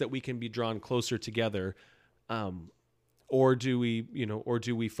ways that we can be drawn closer together, or do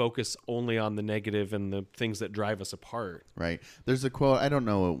we focus only on the negative and the things that drive us apart? Right. There's a quote, I don't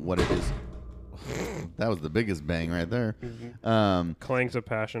know what it is. That was the biggest bang right there. Clangs of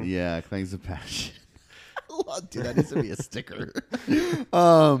passion. Yeah, clangs of passion. Dude, that needs to be a sticker.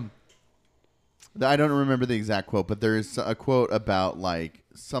 I don't remember the exact quote, but there is a quote about like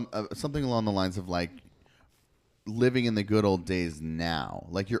something along the lines of like living in the good old days now.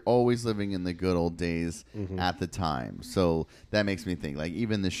 Like, you're always living in the good old days at the time. So that makes me think, like,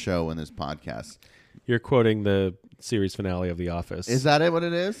 even this show and this podcast. You're quoting the series finale of The Office. Is that what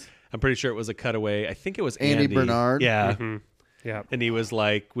it is? I'm pretty sure it was a cutaway. I think it was Andy Bernard. Yeah. Yeah. And he was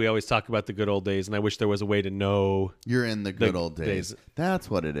like, we always talk about the good old days, and I wish there was a way to know you're in the good old days. That's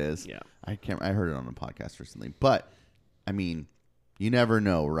what it is. Yeah. I heard it on a podcast recently. But I mean, you never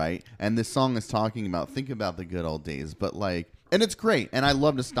know, right? And this song is talking about, think about the good old days, but like, and it's great. And I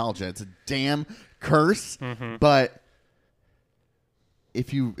love nostalgia. It's a damn curse. But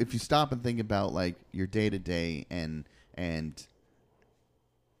if you stop and think about like your day to day and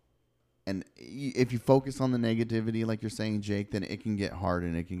if you focus on the negativity, like you're saying, Jake, then it can get hard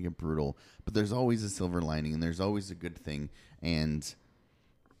and it can get brutal. But there's always a silver lining, and there's always a good thing. And,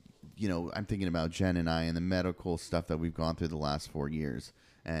 you know, I'm thinking about Jen and I and the medical stuff that we've gone through the last 4 years,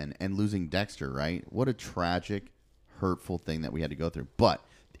 and losing Dexter, right? What a tragic, hurtful thing that we had to go through. But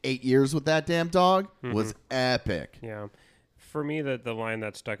 8 years with that damn dog was epic. Yeah. For me, the line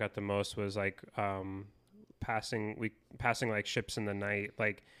that stuck out the most was like passing like ships in the night.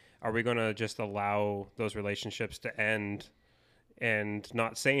 Like, are we going to just allow those relationships to end and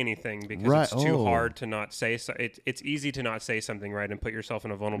not say anything because it's too hard to not say so? It's easy to not say something, right, and put yourself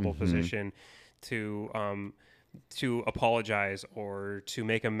in a vulnerable position to apologize or to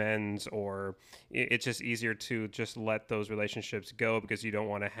make amends, or it's just easier to just let those relationships go because you don't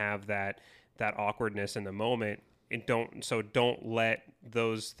want to have that awkwardness in the moment. And don't let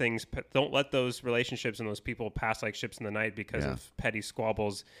those relationships and those people pass like ships in the night because of petty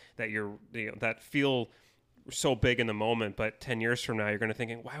squabbles that feel so big in the moment, but 10 years from now you're going to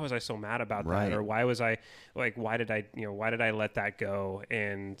think, why was I so mad about that, or why did I let that go?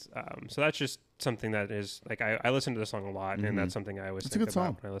 And so that's just something that is like I listen to the song a lot, and that's something I always think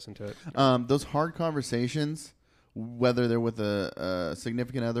about when I listen to it. Those hard conversations, whether they're with a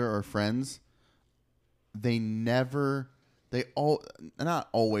significant other or friends, not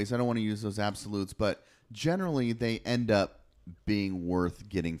always, I don't want to use those absolutes, but generally they end up being worth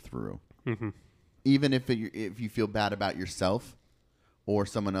getting through. Even if you feel bad about yourself or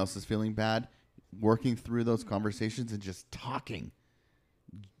someone else is feeling bad, working through those conversations and just talking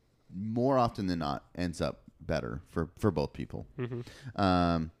more often than not ends up better for both people.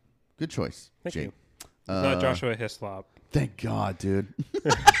 Good choice. Thank Jake. you. Not Joshua Hislop. Thank God, dude.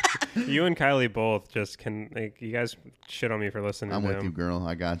 You and Kylie both just you guys shit on me for listening I'm to with him. you, girl.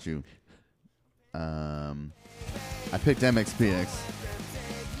 I got you. I picked MXPX.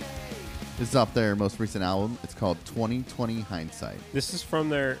 This is off their most recent album. It's called 2020 Hindsight. This is from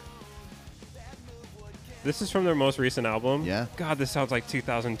their most recent album. Yeah. God, this sounds like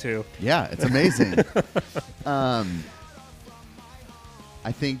 2002. Yeah, it's amazing. I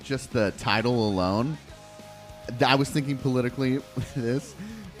think just the title alone, I was thinking politically with this,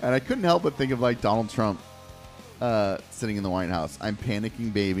 and I couldn't help but think of like Donald Trump sitting in the White House. I'm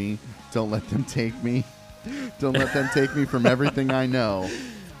panicking, baby. Don't let them take me. Don't let them take me from everything I know.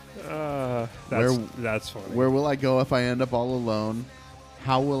 That's funny. Where will I go if I end up all alone?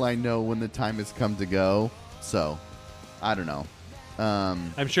 How will I know when the time has come to go? So, I don't know.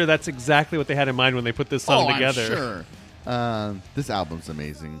 I'm sure that's exactly what they had in mind when they put this song together. I'm sure. This album's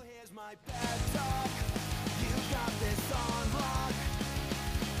amazing.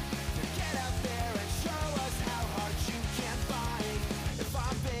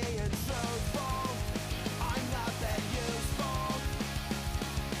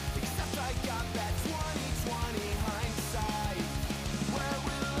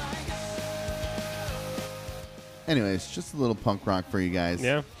 Anyways, just a little punk rock for you guys.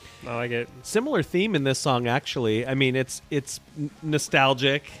 Yeah, I like it. Similar theme in this song, actually. I mean, it's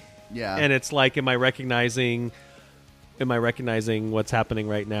nostalgic. Yeah. And it's like, am I recognizing what's happening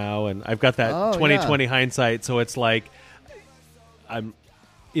right now? And I've got that 2020 hindsight, so it's like I'm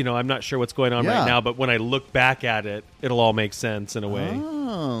not sure what's going on right now, but when I look back at it, it'll all make sense in a way.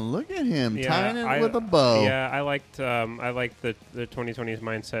 Oh, look at him tying it with a bow. Yeah, I liked the 2020's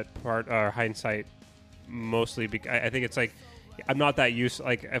mindset part, or hindsight, mostly because I think it's like I'm not that useful.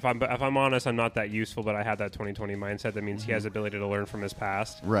 Like if I'm honest, I'm not that useful, but I had that 2020 mindset. That means he has the ability to learn from his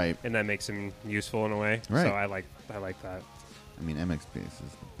past, right? And that makes him useful in a way. Right. So I like that. I mean, MXPX is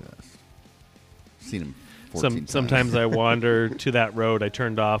the best. I've seen him 14 times. Sometimes I wander to that road I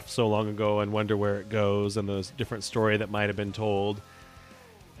turned off so long ago and wonder where it goes and those different story that might have been told.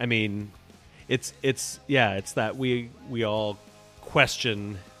 I mean, it's that we all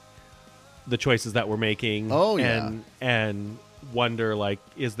question the choices that we're making. Oh, yeah. And wonder, like,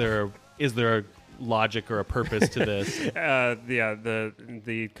 is there a logic or a purpose to this?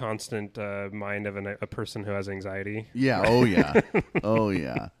 The constant mind of a person who has anxiety. Yeah. Oh yeah. Oh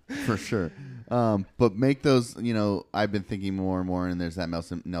yeah. For sure. But make those. I've been thinking more and more, and there's that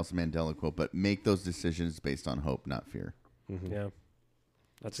Nelson Mandela quote. But make those decisions based on hope, not fear. Yeah,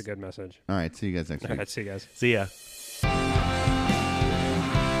 that's a good message. All right. See you guys next week. All right, see you guys. See ya.